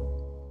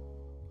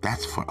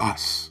 that's for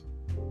us.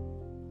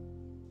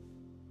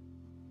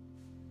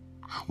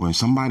 When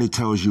somebody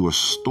tells you a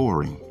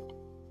story,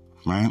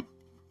 right?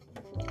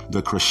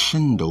 The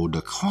crescendo,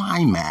 the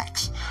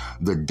climax,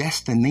 the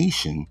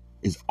destination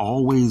is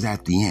always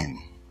at the end.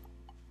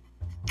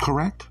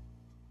 Correct?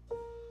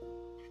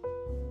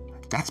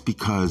 That's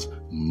because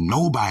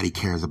nobody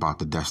cares about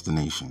the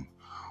destination.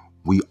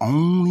 We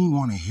only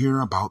want to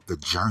hear about the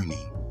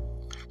journey,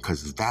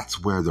 because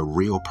that's where the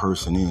real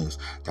person is.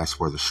 That's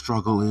where the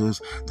struggle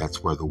is.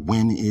 That's where the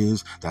win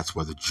is. That's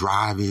where the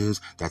drive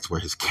is. That's where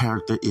his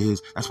character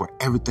is. That's where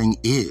everything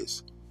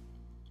is.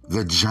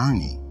 The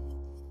journey.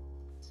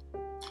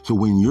 So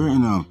when you're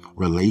in a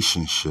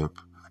relationship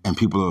and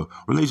people are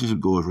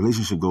relationship goals,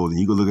 and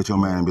you can look at your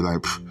man and be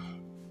like,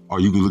 or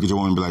you can look at your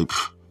woman and be like,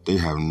 they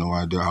have no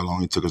idea how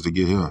long it took us to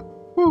get here.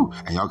 Woo.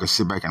 And y'all can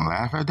sit back and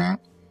laugh at that.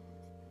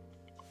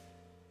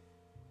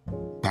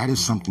 That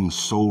is something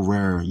so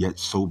rare, yet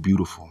so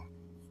beautiful.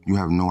 You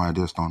have no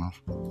idea, stoners.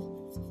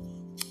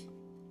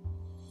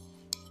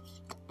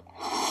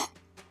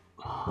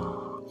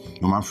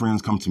 When my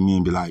friends come to me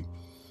and be like,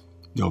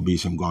 yo, B,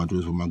 I'm going through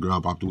this with my girl, I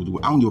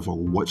don't give a fuck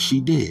what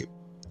she did.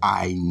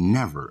 I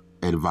never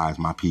advise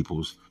my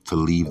peoples to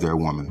leave their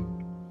woman.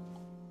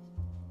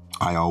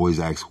 I always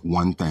ask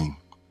one thing.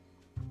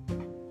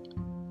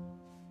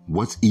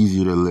 What's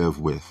easier to live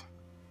with?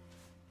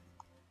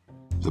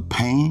 The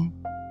pain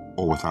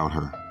or without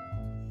her?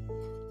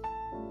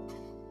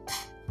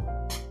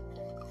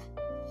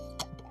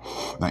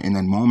 Now, in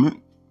that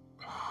moment,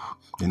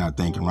 they're not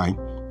thinking, right?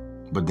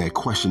 But that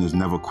question is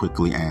never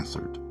quickly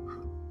answered.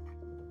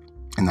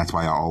 And that's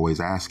why I always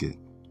ask it.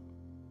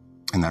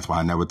 And that's why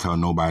I never tell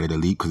nobody to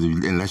leave, because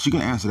unless you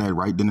can answer that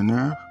right then and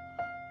there,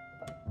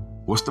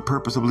 what's the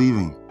purpose of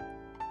leaving?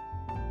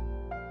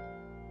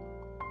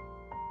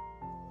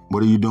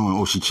 What are you doing?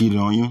 Oh, she cheated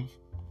on you?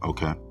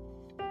 Okay.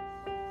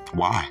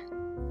 Why?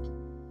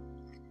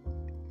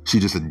 She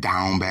just a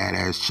down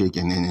badass chick,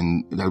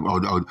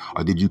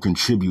 or did you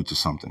contribute to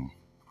something?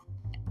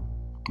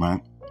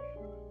 Right?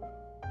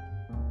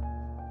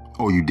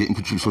 Oh, you didn't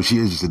contribute, so she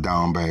is just a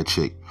down bad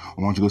chick.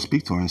 Why don't you go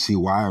speak to her and see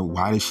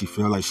why does she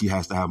feel like she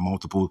has to have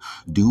multiple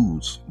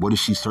dudes? What is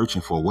she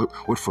searching for?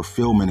 What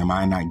fulfillment am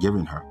I not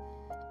giving her?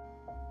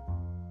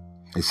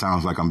 It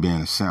sounds like I'm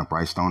being a simp,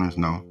 right, stoners?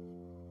 No,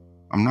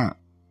 I'm not.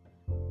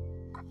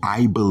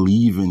 I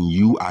believe in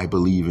you, I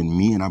believe in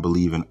me, and I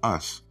believe in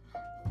us.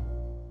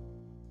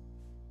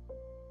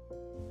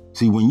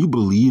 See, when you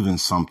believe in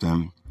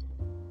something,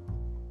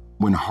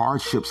 when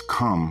hardships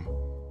come,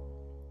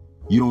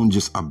 you don't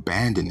just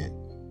abandon it.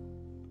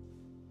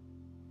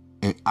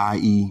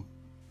 I.e.,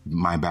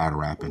 my battle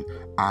rapping,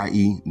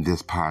 i.e.,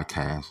 this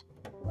podcast.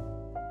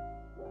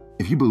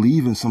 If you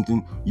believe in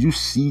something, you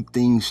see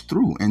things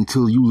through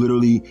till you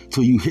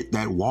hit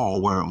that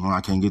wall where, well,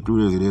 I can't get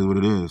through this, it is what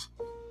it is.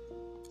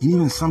 And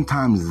even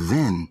sometimes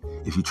then,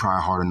 if you try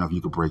hard enough,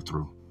 you could break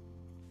through.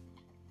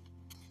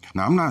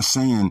 Now, I'm not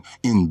saying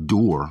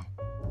endure.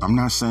 I'm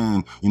not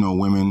saying,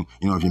 women,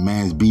 if your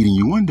man's beating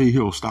you, one day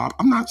he'll stop.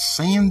 I'm not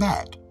saying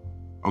that.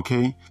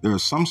 Okay? There are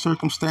some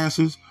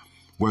circumstances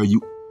where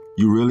you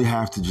really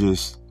have to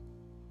just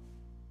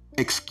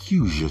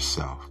excuse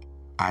yourself.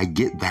 I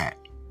get that.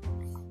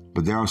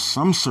 But there are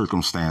some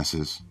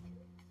circumstances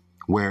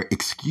where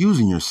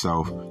excusing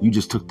yourself, you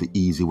just took the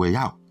easy way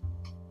out.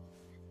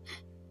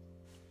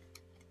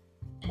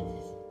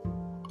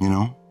 You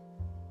know?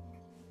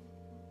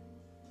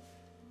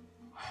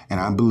 And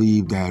I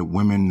believe that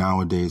women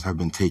nowadays have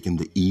been taking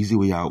the easy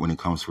way out when it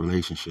comes to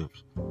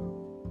relationships.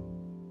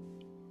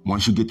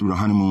 Once you get through the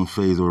honeymoon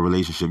phase of a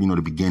relationship, you know,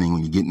 the beginning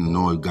when you're getting to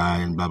know a guy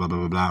and blah, blah,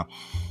 blah, blah, blah.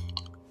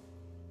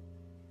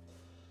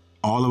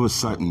 All of a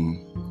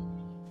sudden,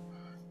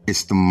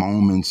 it's the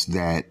moments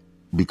that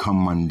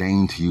become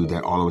mundane to you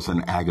that all of a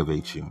sudden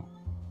aggravate you.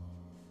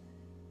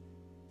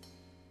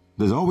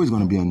 There's always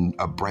going to be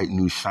a bright,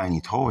 new,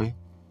 shiny toy,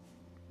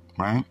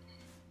 right?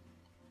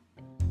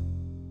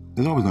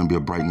 There's always going to be a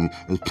bright new...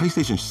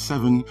 PlayStation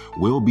 7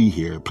 will be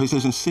here.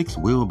 PlayStation 6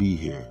 will be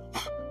here.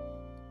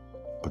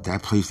 But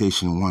that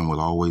PlayStation 1 will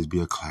always be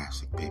a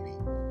classic, baby.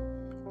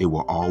 It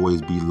will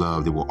always be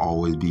loved. It will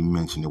always be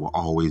mentioned. It will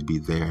always be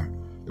there.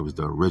 It was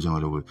the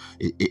original.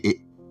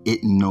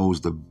 It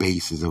knows the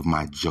basis of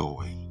my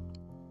joy.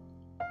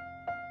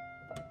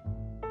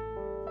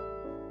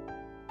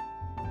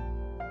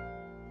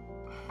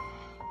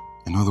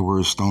 In other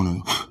words,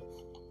 Stoner,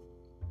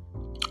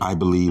 I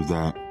believe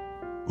that,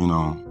 you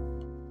know,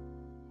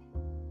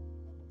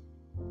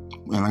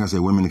 and like I said,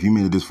 women, if you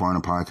made it this far in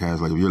the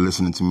podcast, like if you're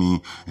listening to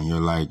me and you're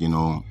like, you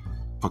know,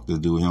 fuck this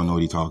dude, he don't know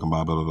what he's talking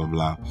about, blah, blah,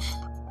 blah, blah.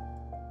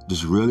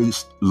 Just really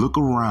look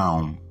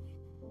around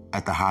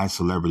at the high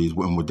celebrities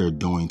and what they're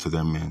doing to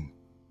their men.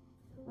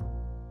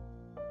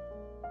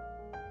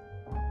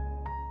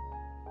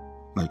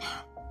 Like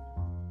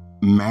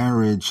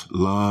marriage,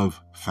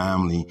 love,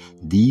 family,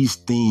 these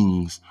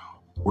things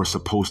were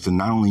supposed to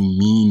not only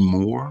mean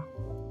more,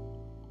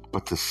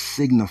 but to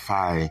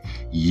signify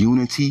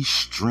unity,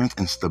 strength,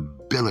 and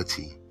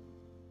stability.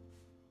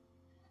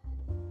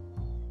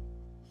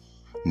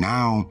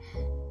 Now,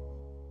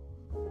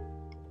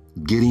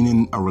 getting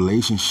in a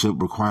relationship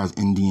requires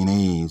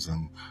NDAs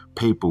and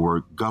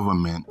paperwork,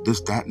 government,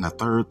 this, that, and the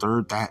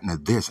third, that, and the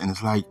this. And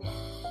it's like,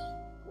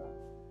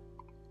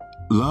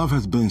 love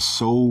has been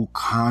so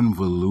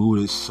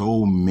convoluted,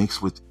 so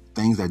mixed with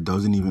things that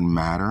doesn't even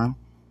matter,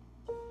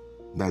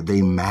 that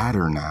they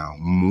matter now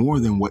more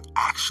than what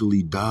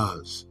actually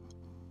does.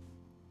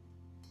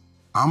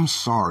 I'm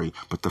sorry,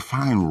 but to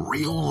find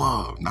real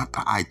love, not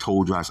the I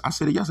told you, I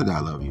said it yesterday,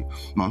 I love you.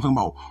 No, I'm talking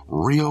about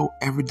real,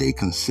 everyday,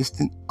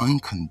 consistent,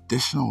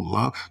 unconditional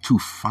love. To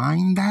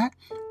find that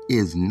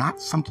is not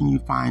something you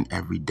find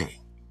every day.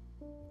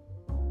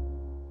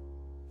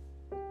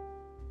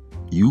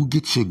 You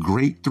get your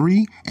grade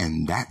 3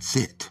 and that's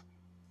it.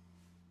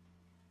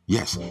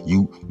 Yes,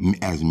 you,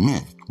 as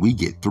men, we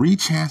get 3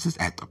 chances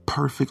at the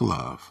perfect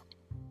love.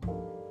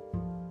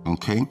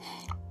 Okay?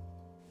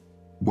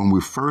 When we're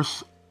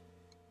first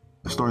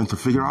starting to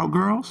figure out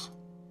girls,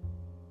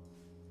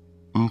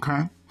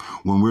 okay?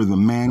 When we're the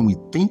man we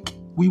think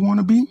we want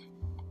to be,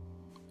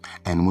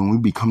 and when we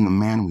become the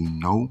man we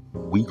know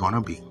we're going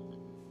to be.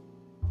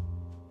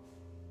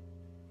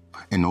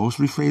 In those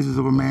 3 phases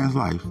of a man's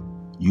life,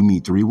 you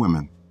meet 3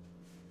 women.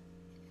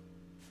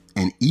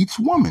 And each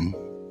woman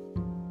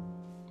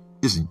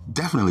is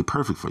definitely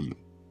perfect for you.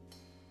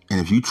 And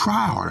if you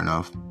try hard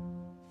enough,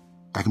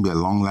 that can be a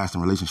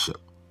long-lasting relationship.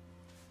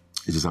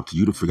 It's just up to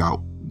you to figure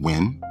out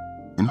when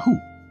and who.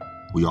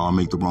 We all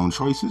make the wrong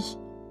choices,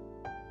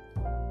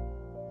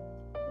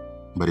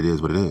 but it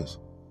is what it is.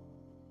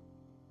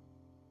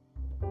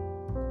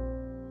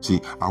 See,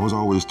 I was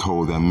always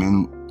told that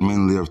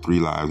men live 3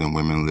 lives and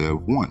women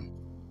live 1.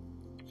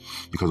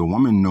 Because a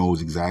woman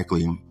knows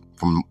exactly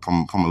from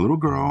a little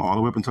girl all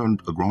the way up until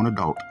a grown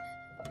adult.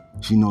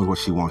 She knows what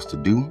she wants to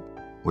do,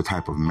 what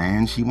type of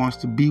man she wants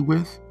to be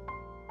with.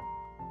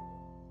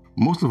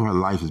 Most of her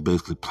life is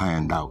basically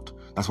planned out.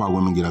 That's why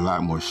women get a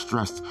lot more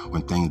stressed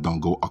when things don't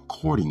go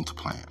according to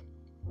plan.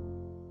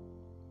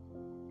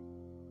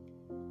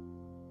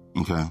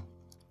 Okay?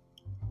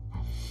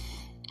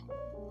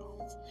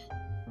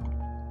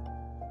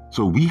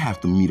 So we have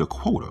to meet a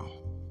quota.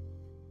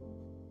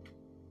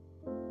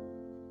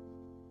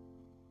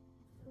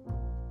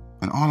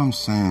 And all I'm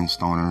saying,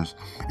 stoners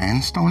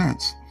and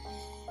stonettes,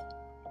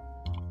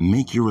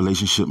 make your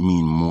relationship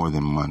mean more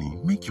than money.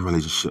 Make your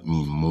relationship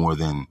mean more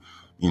than,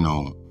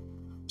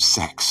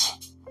 sex.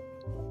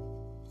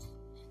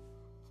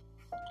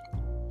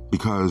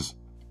 Because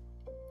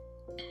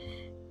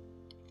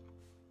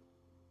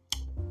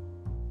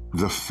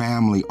the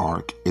family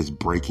arc is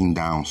breaking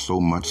down so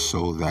much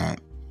so that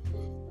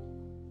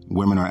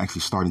women are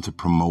actually starting to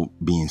promote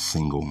being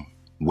single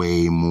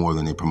way more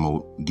than they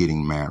promote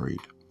getting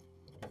married.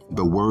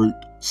 The word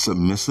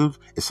submissive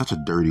is such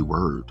a dirty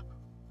word.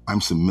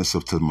 I'm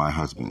submissive to my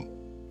husband.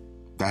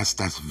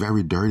 That's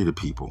very dirty to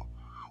people.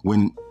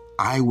 When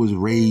I was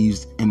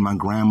raised in my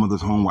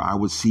grandmother's home where I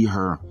would see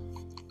her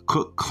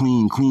cook,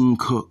 clean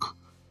cook.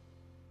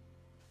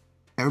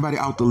 Everybody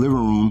out the living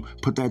room,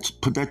 put that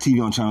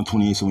TV on channel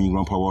 28 so when your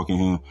grandpa walk in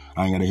here,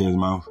 I ain't got to hear his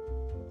mouth.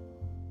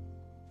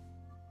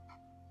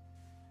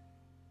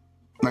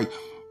 Like,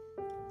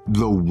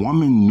 the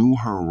woman knew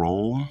her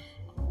role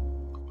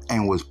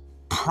and was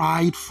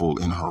prideful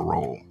in her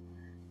role.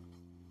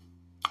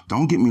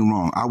 Don't get me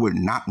wrong. I would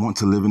not want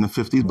to live in the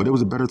 50s, but it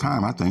was a better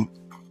time, I think.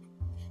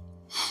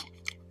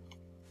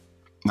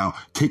 Now,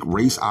 take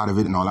race out of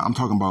it and all that. I'm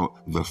talking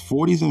about the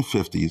 40s and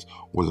 50s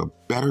was a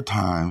better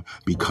time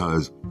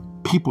because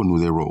people knew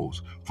their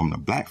roles. From the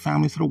black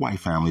families to the white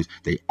families,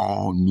 they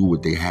all knew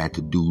what they had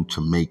to do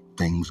to make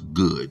things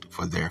good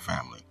for their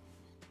family.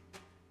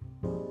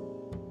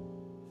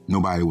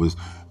 Nobody was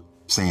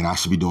saying, I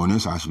should be doing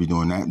this, I should be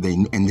doing that.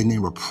 And then they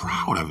were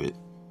proud of it.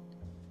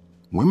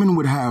 Women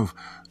would have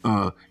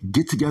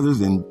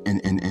get-togethers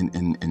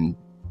and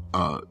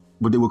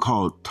what they would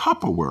call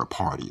Tupperware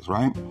parties,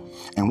 right?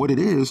 And what it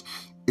is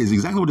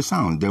exactly what it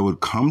sounds. They would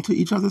come to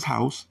each other's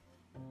house,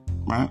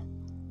 right?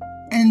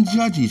 And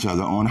judge each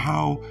other on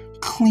how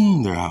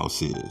clean their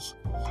house is,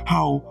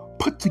 how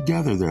put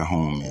together their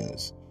home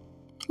is.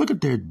 Look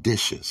at their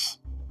dishes.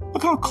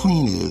 Look how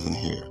clean it is in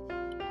here.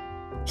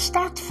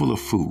 Stocked full of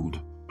food.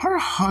 Her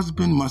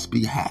husband must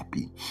be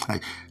happy.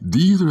 Like,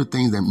 these are the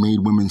things that made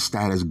women's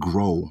status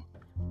grow.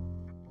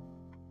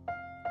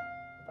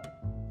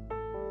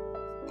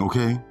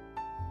 Okay?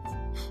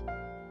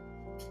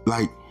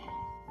 Like,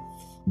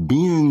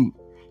 being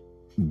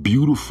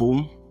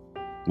beautiful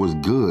was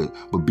good,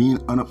 but being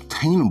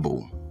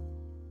unobtainable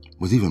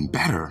was even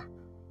better.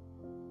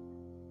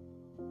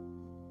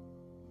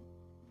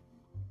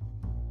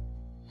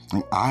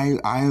 Like,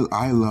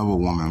 I love a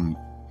woman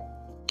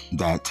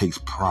that takes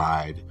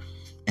pride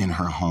in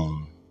her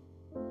home,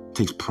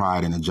 takes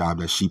pride in the job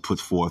that she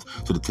puts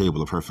forth to the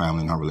table of her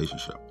family and her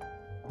relationship,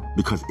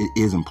 because it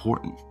is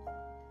important.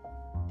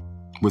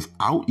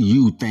 Without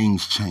you,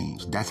 things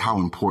change. That's how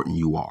important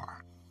you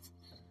are.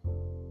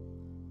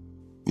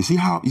 You see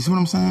what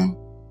I'm saying?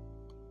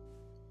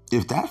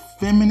 If that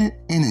feminine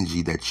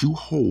energy that you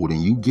hold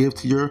and you give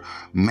to your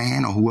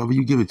man or whoever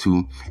you give it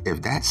to,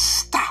 if that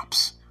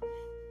stops,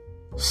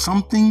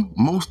 something,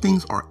 most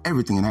things, or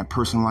everything in that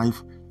person's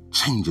life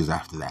changes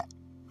after that.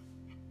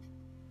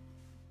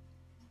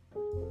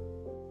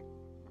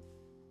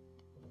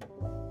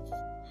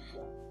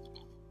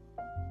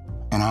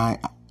 And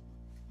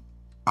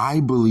I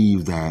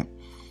believe that,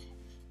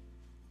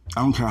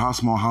 I don't care how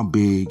small, how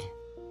big,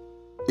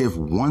 if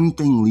one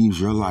thing leaves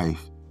your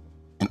life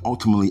and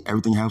ultimately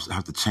everything has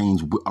to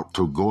change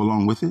to go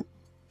along with it,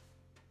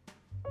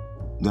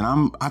 then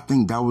I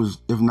think that was,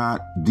 if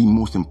not the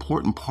most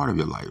important part of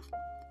your life.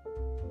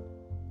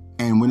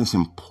 And when it's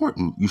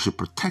important, you should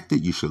protect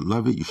it, you should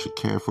love it, you should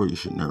care for it, you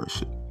should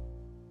nourish it.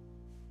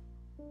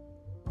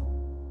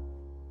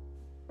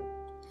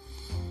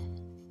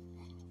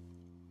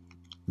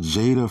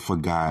 Jada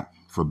forgot,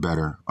 for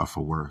better or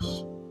for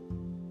worse.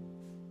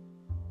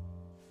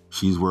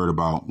 She's worried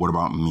about, what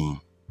about me?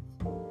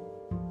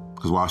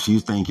 Because while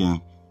she's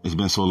thinking, it's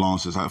been so long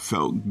since I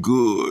felt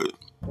good.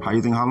 How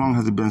long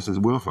has it been since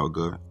Will felt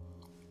good?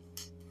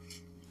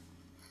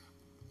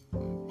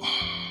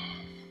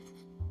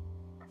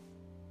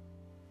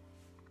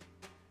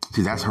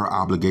 See, that's her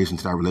obligation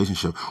to that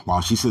relationship.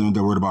 While she's sitting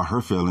there worried about her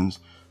feelings,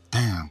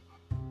 damn,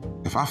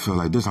 if I feel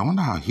like this, I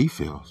wonder how he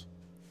feels.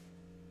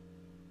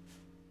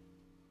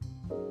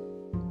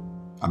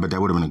 I bet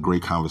that would have been a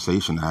great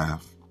conversation to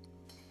have.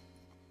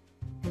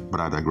 But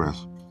I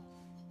digress.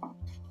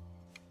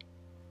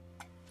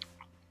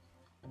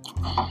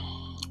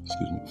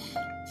 Excuse me.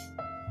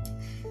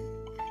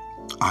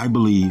 I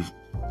believe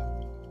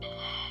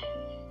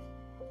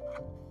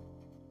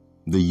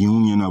the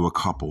union of a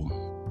couple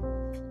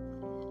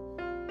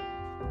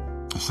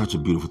is such a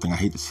beautiful thing. I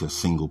hate to see a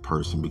single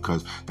person,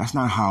 because that's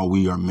not how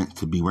we are meant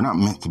to be. We're not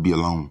meant to be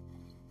alone.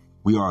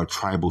 We are a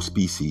tribal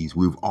species.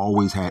 We've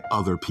always had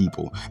other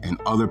people, and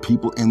other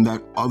people, in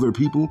that other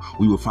people,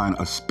 we will find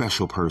a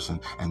special person,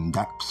 and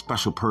that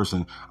special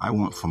person I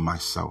want for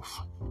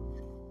myself.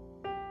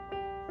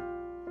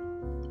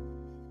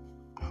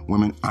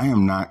 Women, I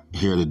am not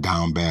here to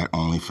down bad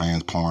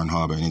OnlyFans,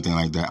 Pornhub, or anything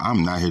like that.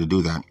 I'm not here to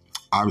do that.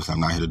 Obviously,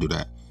 I'm not here to do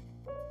that.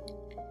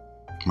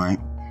 Right?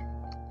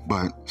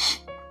 But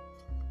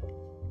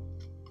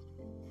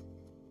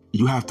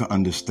you have to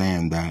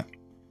understand that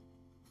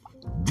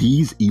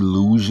these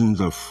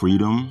illusions of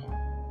freedom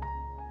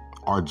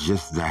are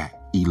just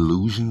that,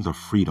 illusions of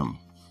freedom.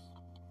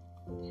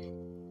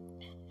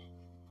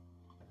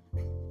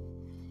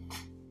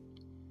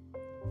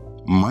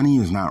 Money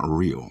is not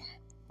real.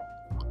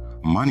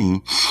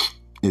 Money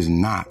is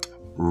not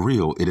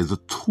real. It is a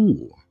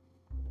tool.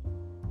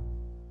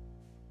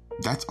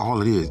 That's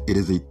all it is. It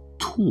is a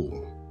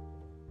tool.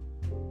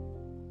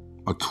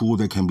 A tool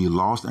that can be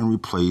lost and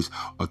replaced,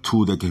 a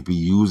tool that can be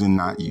used and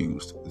not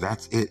used.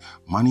 That's it.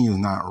 Money is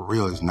not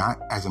real. It's not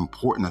as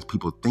important as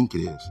people think it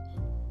is.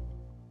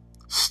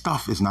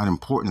 Stuff is not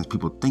important as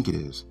people think it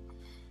is.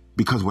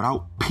 Because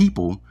without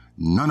people,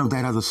 none of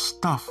that other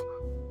stuff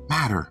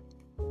matter.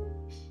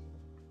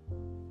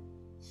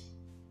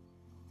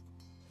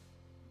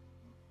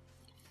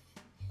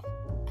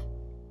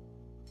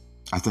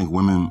 I think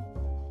women,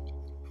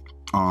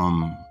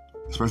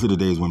 especially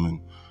today's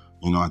women,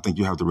 I think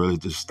you have to really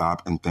just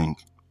stop and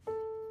think.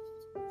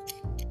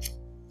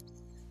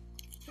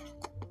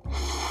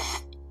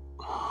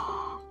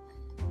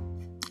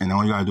 And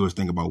all you gotta do is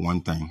think about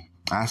one thing.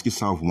 Ask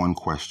yourself one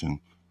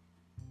question.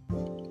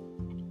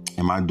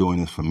 Am I doing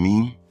this for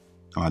me?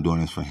 Am I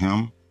doing this for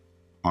him?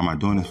 Or am I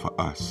doing this for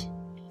us?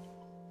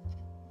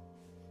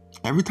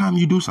 Every time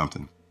you do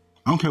something,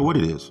 I don't care what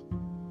it is.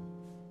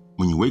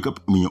 When you wake up,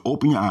 when you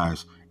open your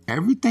eyes,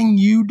 everything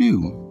you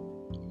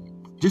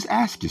do, just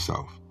ask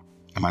yourself,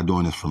 am I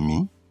doing this for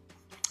me?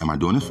 Am I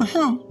doing this for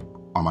him?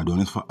 Or am I doing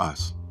this for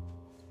us?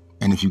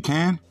 And if you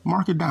can,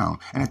 mark it down.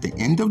 And at the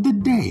end of the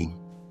day,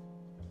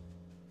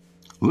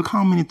 look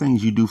how many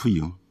things you do for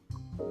you.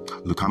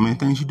 Look how many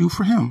things you do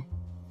for him.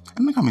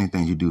 And look how many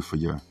things you do for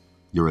your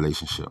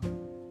relationship.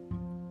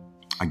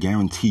 I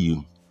guarantee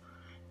you,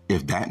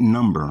 if that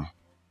number,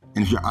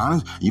 and if you're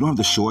honest, you don't have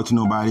to show it to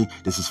nobody.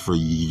 This is for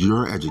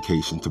your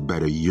education to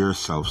better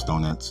yourself,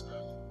 Stonettes.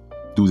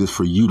 Do this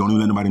for you. Don't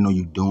even let nobody know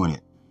you're doing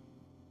it.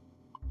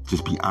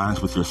 Just be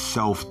honest with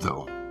yourself,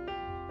 though.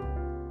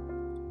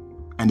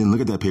 And then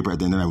look at that paper at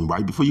the end of the night,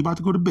 right before you're about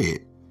to go to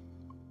bed.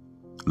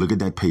 Look at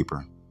that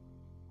paper.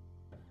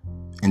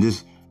 And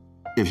just,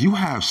 if you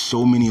have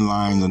so many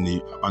lines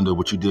under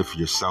what you did for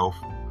yourself,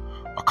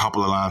 a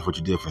couple of lines what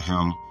you did for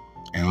him,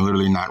 and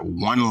literally not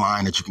one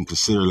line that you can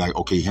consider like,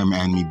 okay, him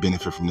and me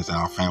benefit from this and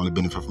our family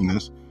benefit from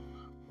this,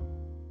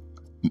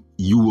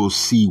 you will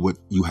see what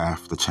you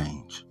have to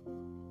change.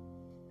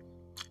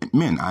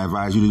 Men, I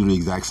advise you to do the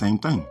exact same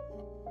thing.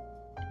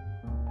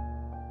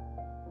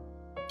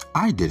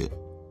 I did it.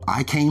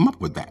 I came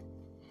up with that.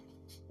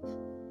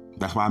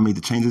 That's why I made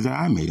the changes that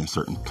I made in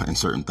certain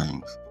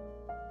things.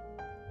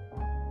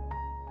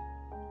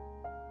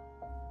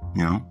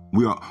 You know,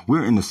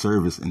 we're in the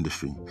service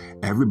industry.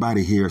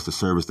 Everybody here is to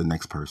service the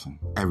next person.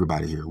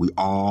 Everybody here. We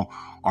all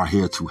are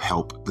here to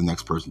help the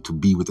next person, to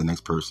be with the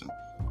next person.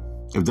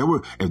 If it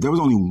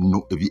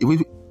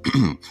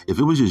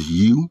was just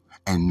you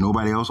and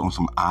nobody else on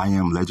some I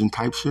am legend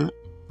type shit,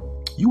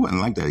 you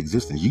wouldn't like that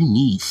existence. You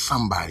need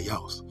somebody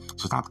else.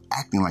 So stop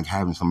acting like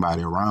having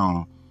somebody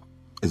around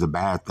is a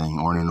bad thing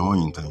or an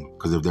annoying thing.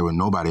 Because if there were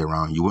nobody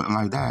around, you wouldn't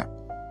like that.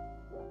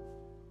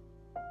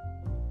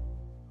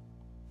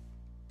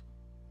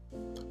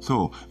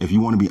 So if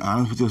you want to be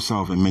honest with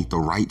yourself and make the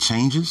right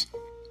changes,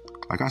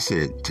 like I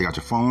said, take out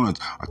your phone or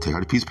take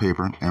out a piece of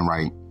paper and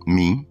write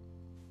me,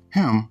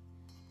 him,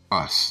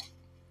 us.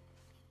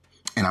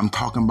 And I'm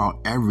talking about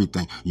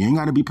everything. You ain't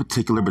got to be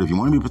particular, but if you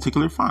want to be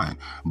particular, fine.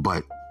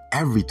 But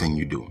everything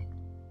you do.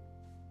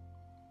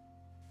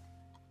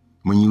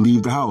 When you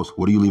leave the house,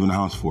 what are you leaving the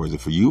house for? Is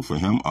it for you, for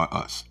him, or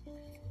us?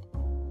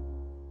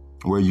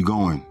 Where are you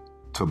going?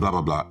 To blah,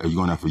 blah, blah. Are you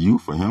going there for you,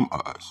 for him,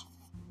 or us?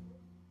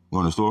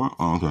 Going to the store?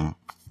 Oh, okay.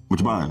 What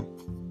you buying?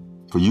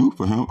 For you,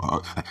 for him, or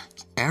us?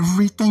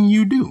 Everything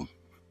you do.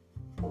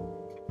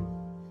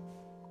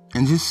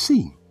 And just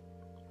see.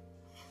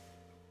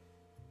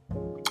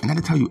 And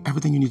that'll tell you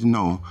everything you need to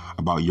know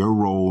about your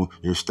role,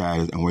 your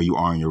status, and where you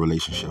are in your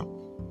relationship.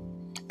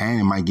 And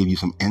it might give you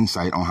some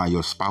insight on how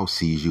your spouse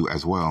sees you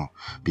as well.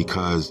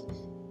 Because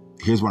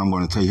here's what I'm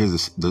going to tell you.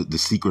 Here's the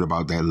secret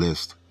about that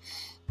list.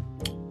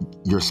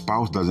 Your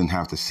spouse doesn't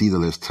have to see the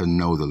list to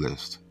know the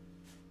list.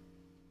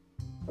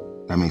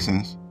 That makes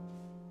sense,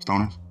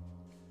 Stoners?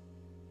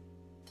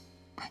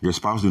 Your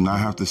spouse do not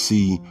have to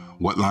see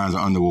what lines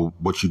are under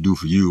what you do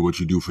for you, what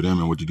you do for them,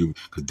 and what you do,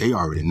 because they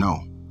already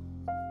know.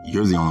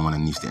 You're the only one that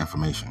needs the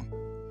information.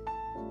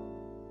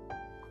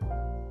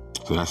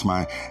 So that's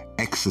my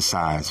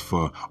exercise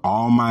for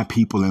all my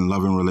people in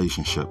loving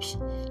relationships.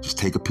 Just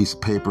take a piece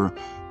of paper,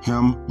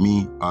 him,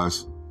 me,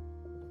 us,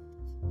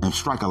 and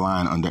strike a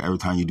line under every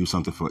time you do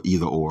something for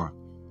either or.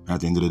 And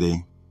at the end of the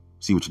day,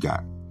 see what you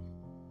got.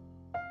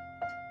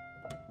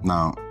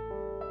 Now,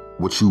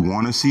 what you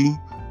want to see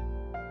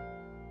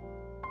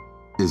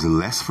is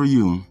less for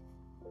you,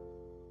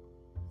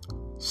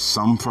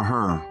 some for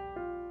her,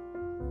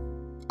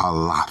 a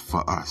lot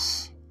for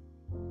us.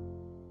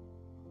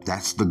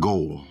 That's the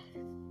goal.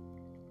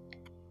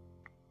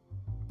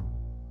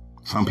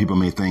 Some people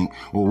may think,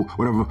 well,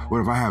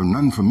 what if I have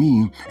none for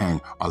me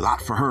and a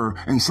lot for her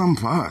and some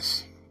for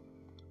us?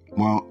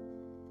 Well,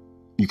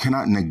 you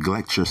cannot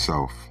neglect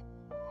yourself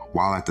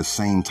while at the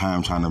same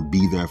time trying to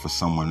be there for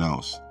someone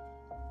else.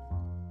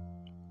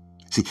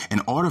 See,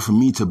 in order for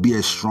me to be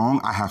as strong,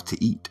 I have to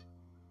eat.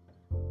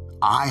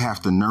 I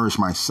have to nourish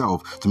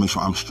myself to make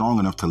sure I'm strong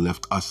enough to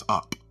lift us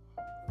up.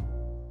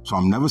 So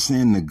I'm never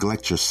saying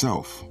neglect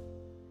yourself.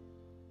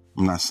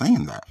 I'm not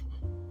saying that.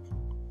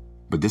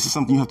 But this is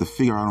something you have to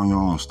figure out on your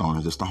own,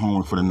 Stoners. It's the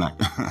homework for the night.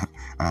 All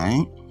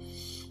right?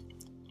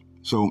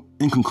 So,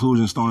 in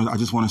conclusion, Stoners, I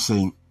just want to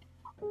say,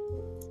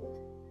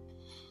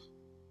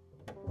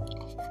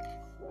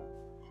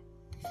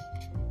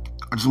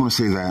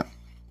 that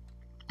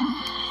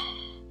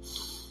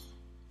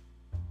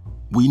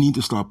we need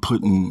to start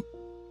putting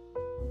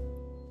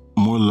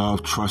more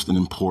love, trust, and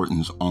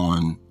importance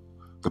on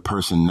the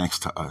person next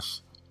to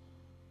us.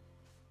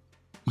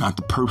 Not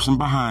the person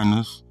behind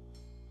us.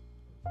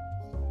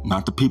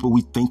 Not the people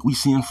we think we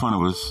see in front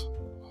of us.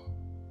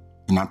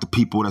 And not the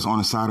people that's on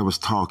the side of us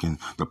talking.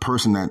 The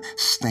person that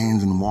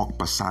stands and walks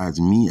beside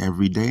me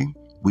every day.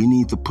 We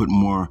need to put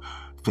more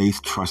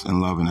faith, trust,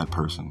 and love in that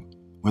person.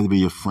 Whether it be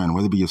your friend,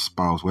 whether it be your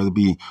spouse, whether it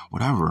be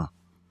whatever.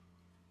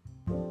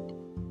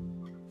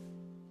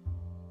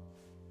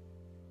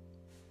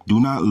 Do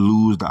not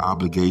lose the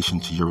obligation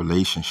to your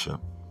relationship.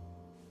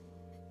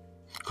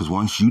 Because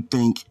once you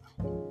think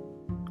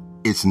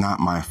it's not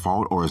my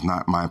fault or it's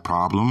not my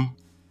problem,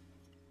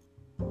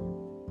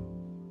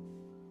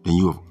 then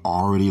you have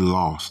already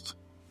lost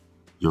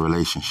your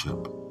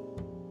relationship.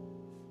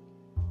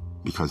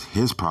 Because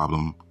his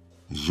problem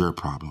is your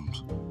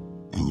problems,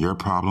 and your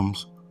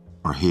problems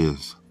are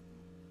his.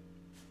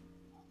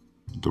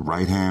 The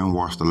right hand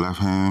wash the left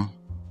hand,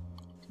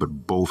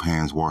 but both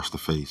hands wash the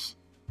face.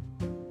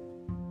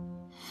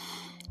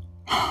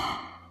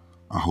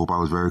 I hope I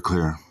was very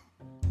clear.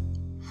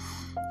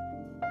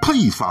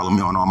 Please follow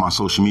me on all my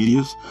social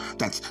medias.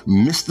 That's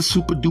Mr.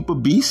 Super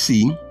Duper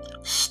BC,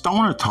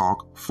 Stoner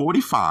Talk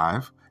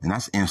 45, and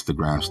that's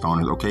Instagram,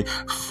 Stoners, okay?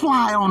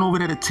 Fly on over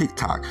there to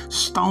TikTok,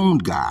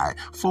 Stoned Guy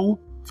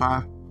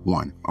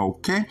 451,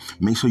 okay?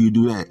 Make sure you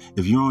do that.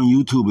 If you're on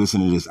YouTube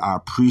listening to this, I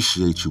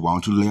appreciate you. Why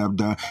don't you lay up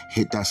there,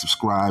 hit that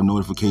subscribe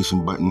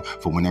notification button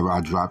for whenever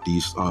I drop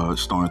these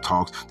Stoner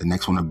Talks. The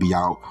next one will be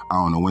out. I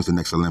don't know when's the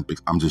next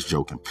Olympics. I'm just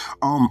joking.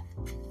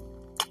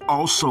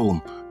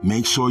 Also,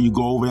 make sure you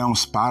go over there on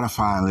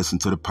Spotify and listen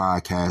to the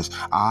podcast.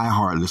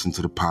 iHeart, listen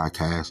to the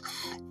podcast.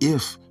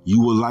 If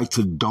you would like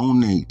to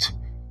donate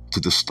to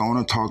the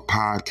Stoner Talk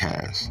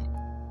podcast,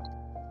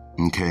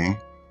 okay?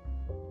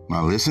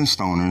 Now listen,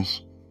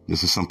 stoners,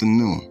 this is something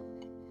new.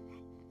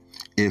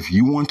 If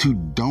you want to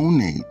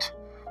donate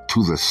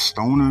to the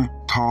Stoner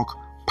Talk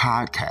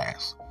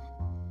podcast,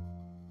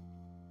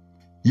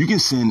 you can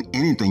send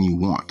anything you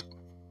want.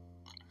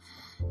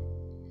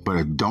 But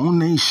a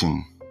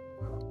donation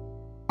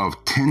of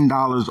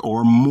 $10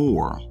 or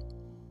more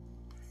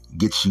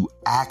gets you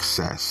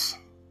access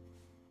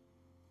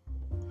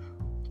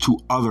to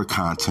other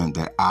content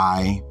that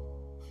I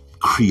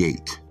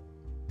create,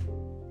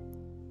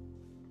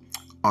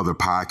 other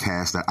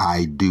podcasts that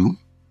I do.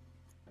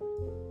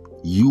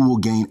 You will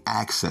gain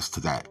access to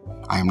that.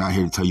 I am not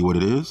here to tell you what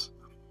it is.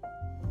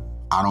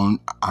 I'm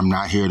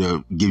not here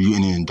to give you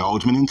any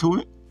indulgement into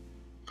it,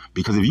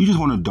 because if you just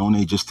want to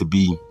donate just to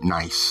be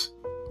nice,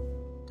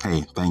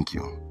 hey, thank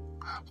you.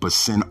 But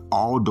send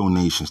all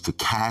donations to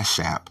Cash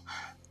App,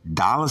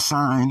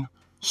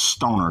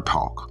 $Stoner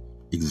Talk,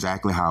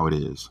 exactly how it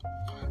is.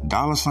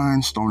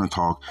 $Stoner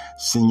Talk,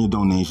 send your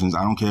donations.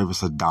 I don't care if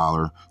it's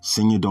 $1,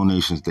 send your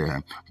donations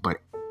there. But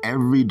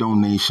every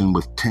donation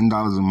with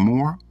 $10 or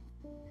more,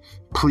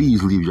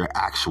 please leave your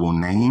actual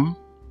name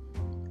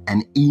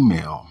and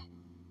email.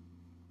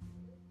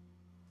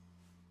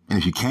 And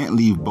if you can't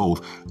leave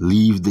both,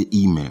 leave the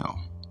email.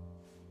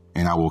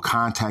 And I will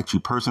contact you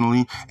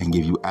personally and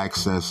give you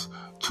access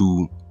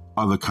to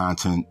other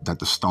content that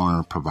the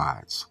Stoner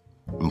provides.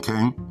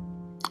 Okay?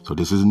 So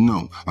this is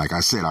new. Like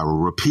I said, I will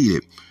repeat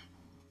it.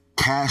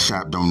 Cash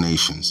App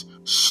donations,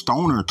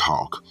 Stoner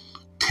Talk,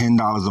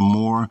 $10 or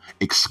more,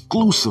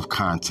 exclusive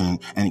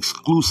content and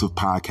exclusive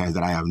podcast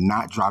that I have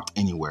not dropped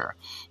anywhere.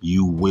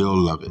 You will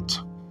love it.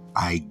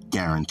 I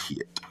guarantee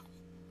it.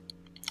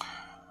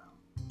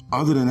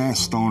 Other than that,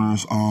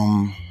 stoners,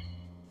 I'm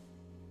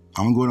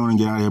gonna go on and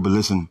get out of here, but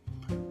listen,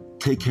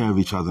 take care of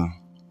each other.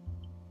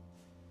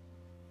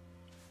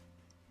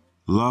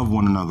 Love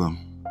one another.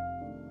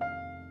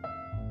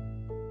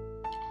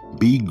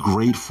 Be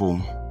grateful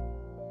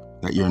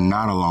that you're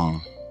not alone.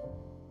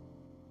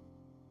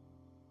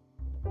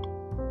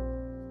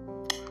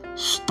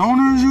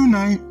 Stoners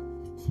unite.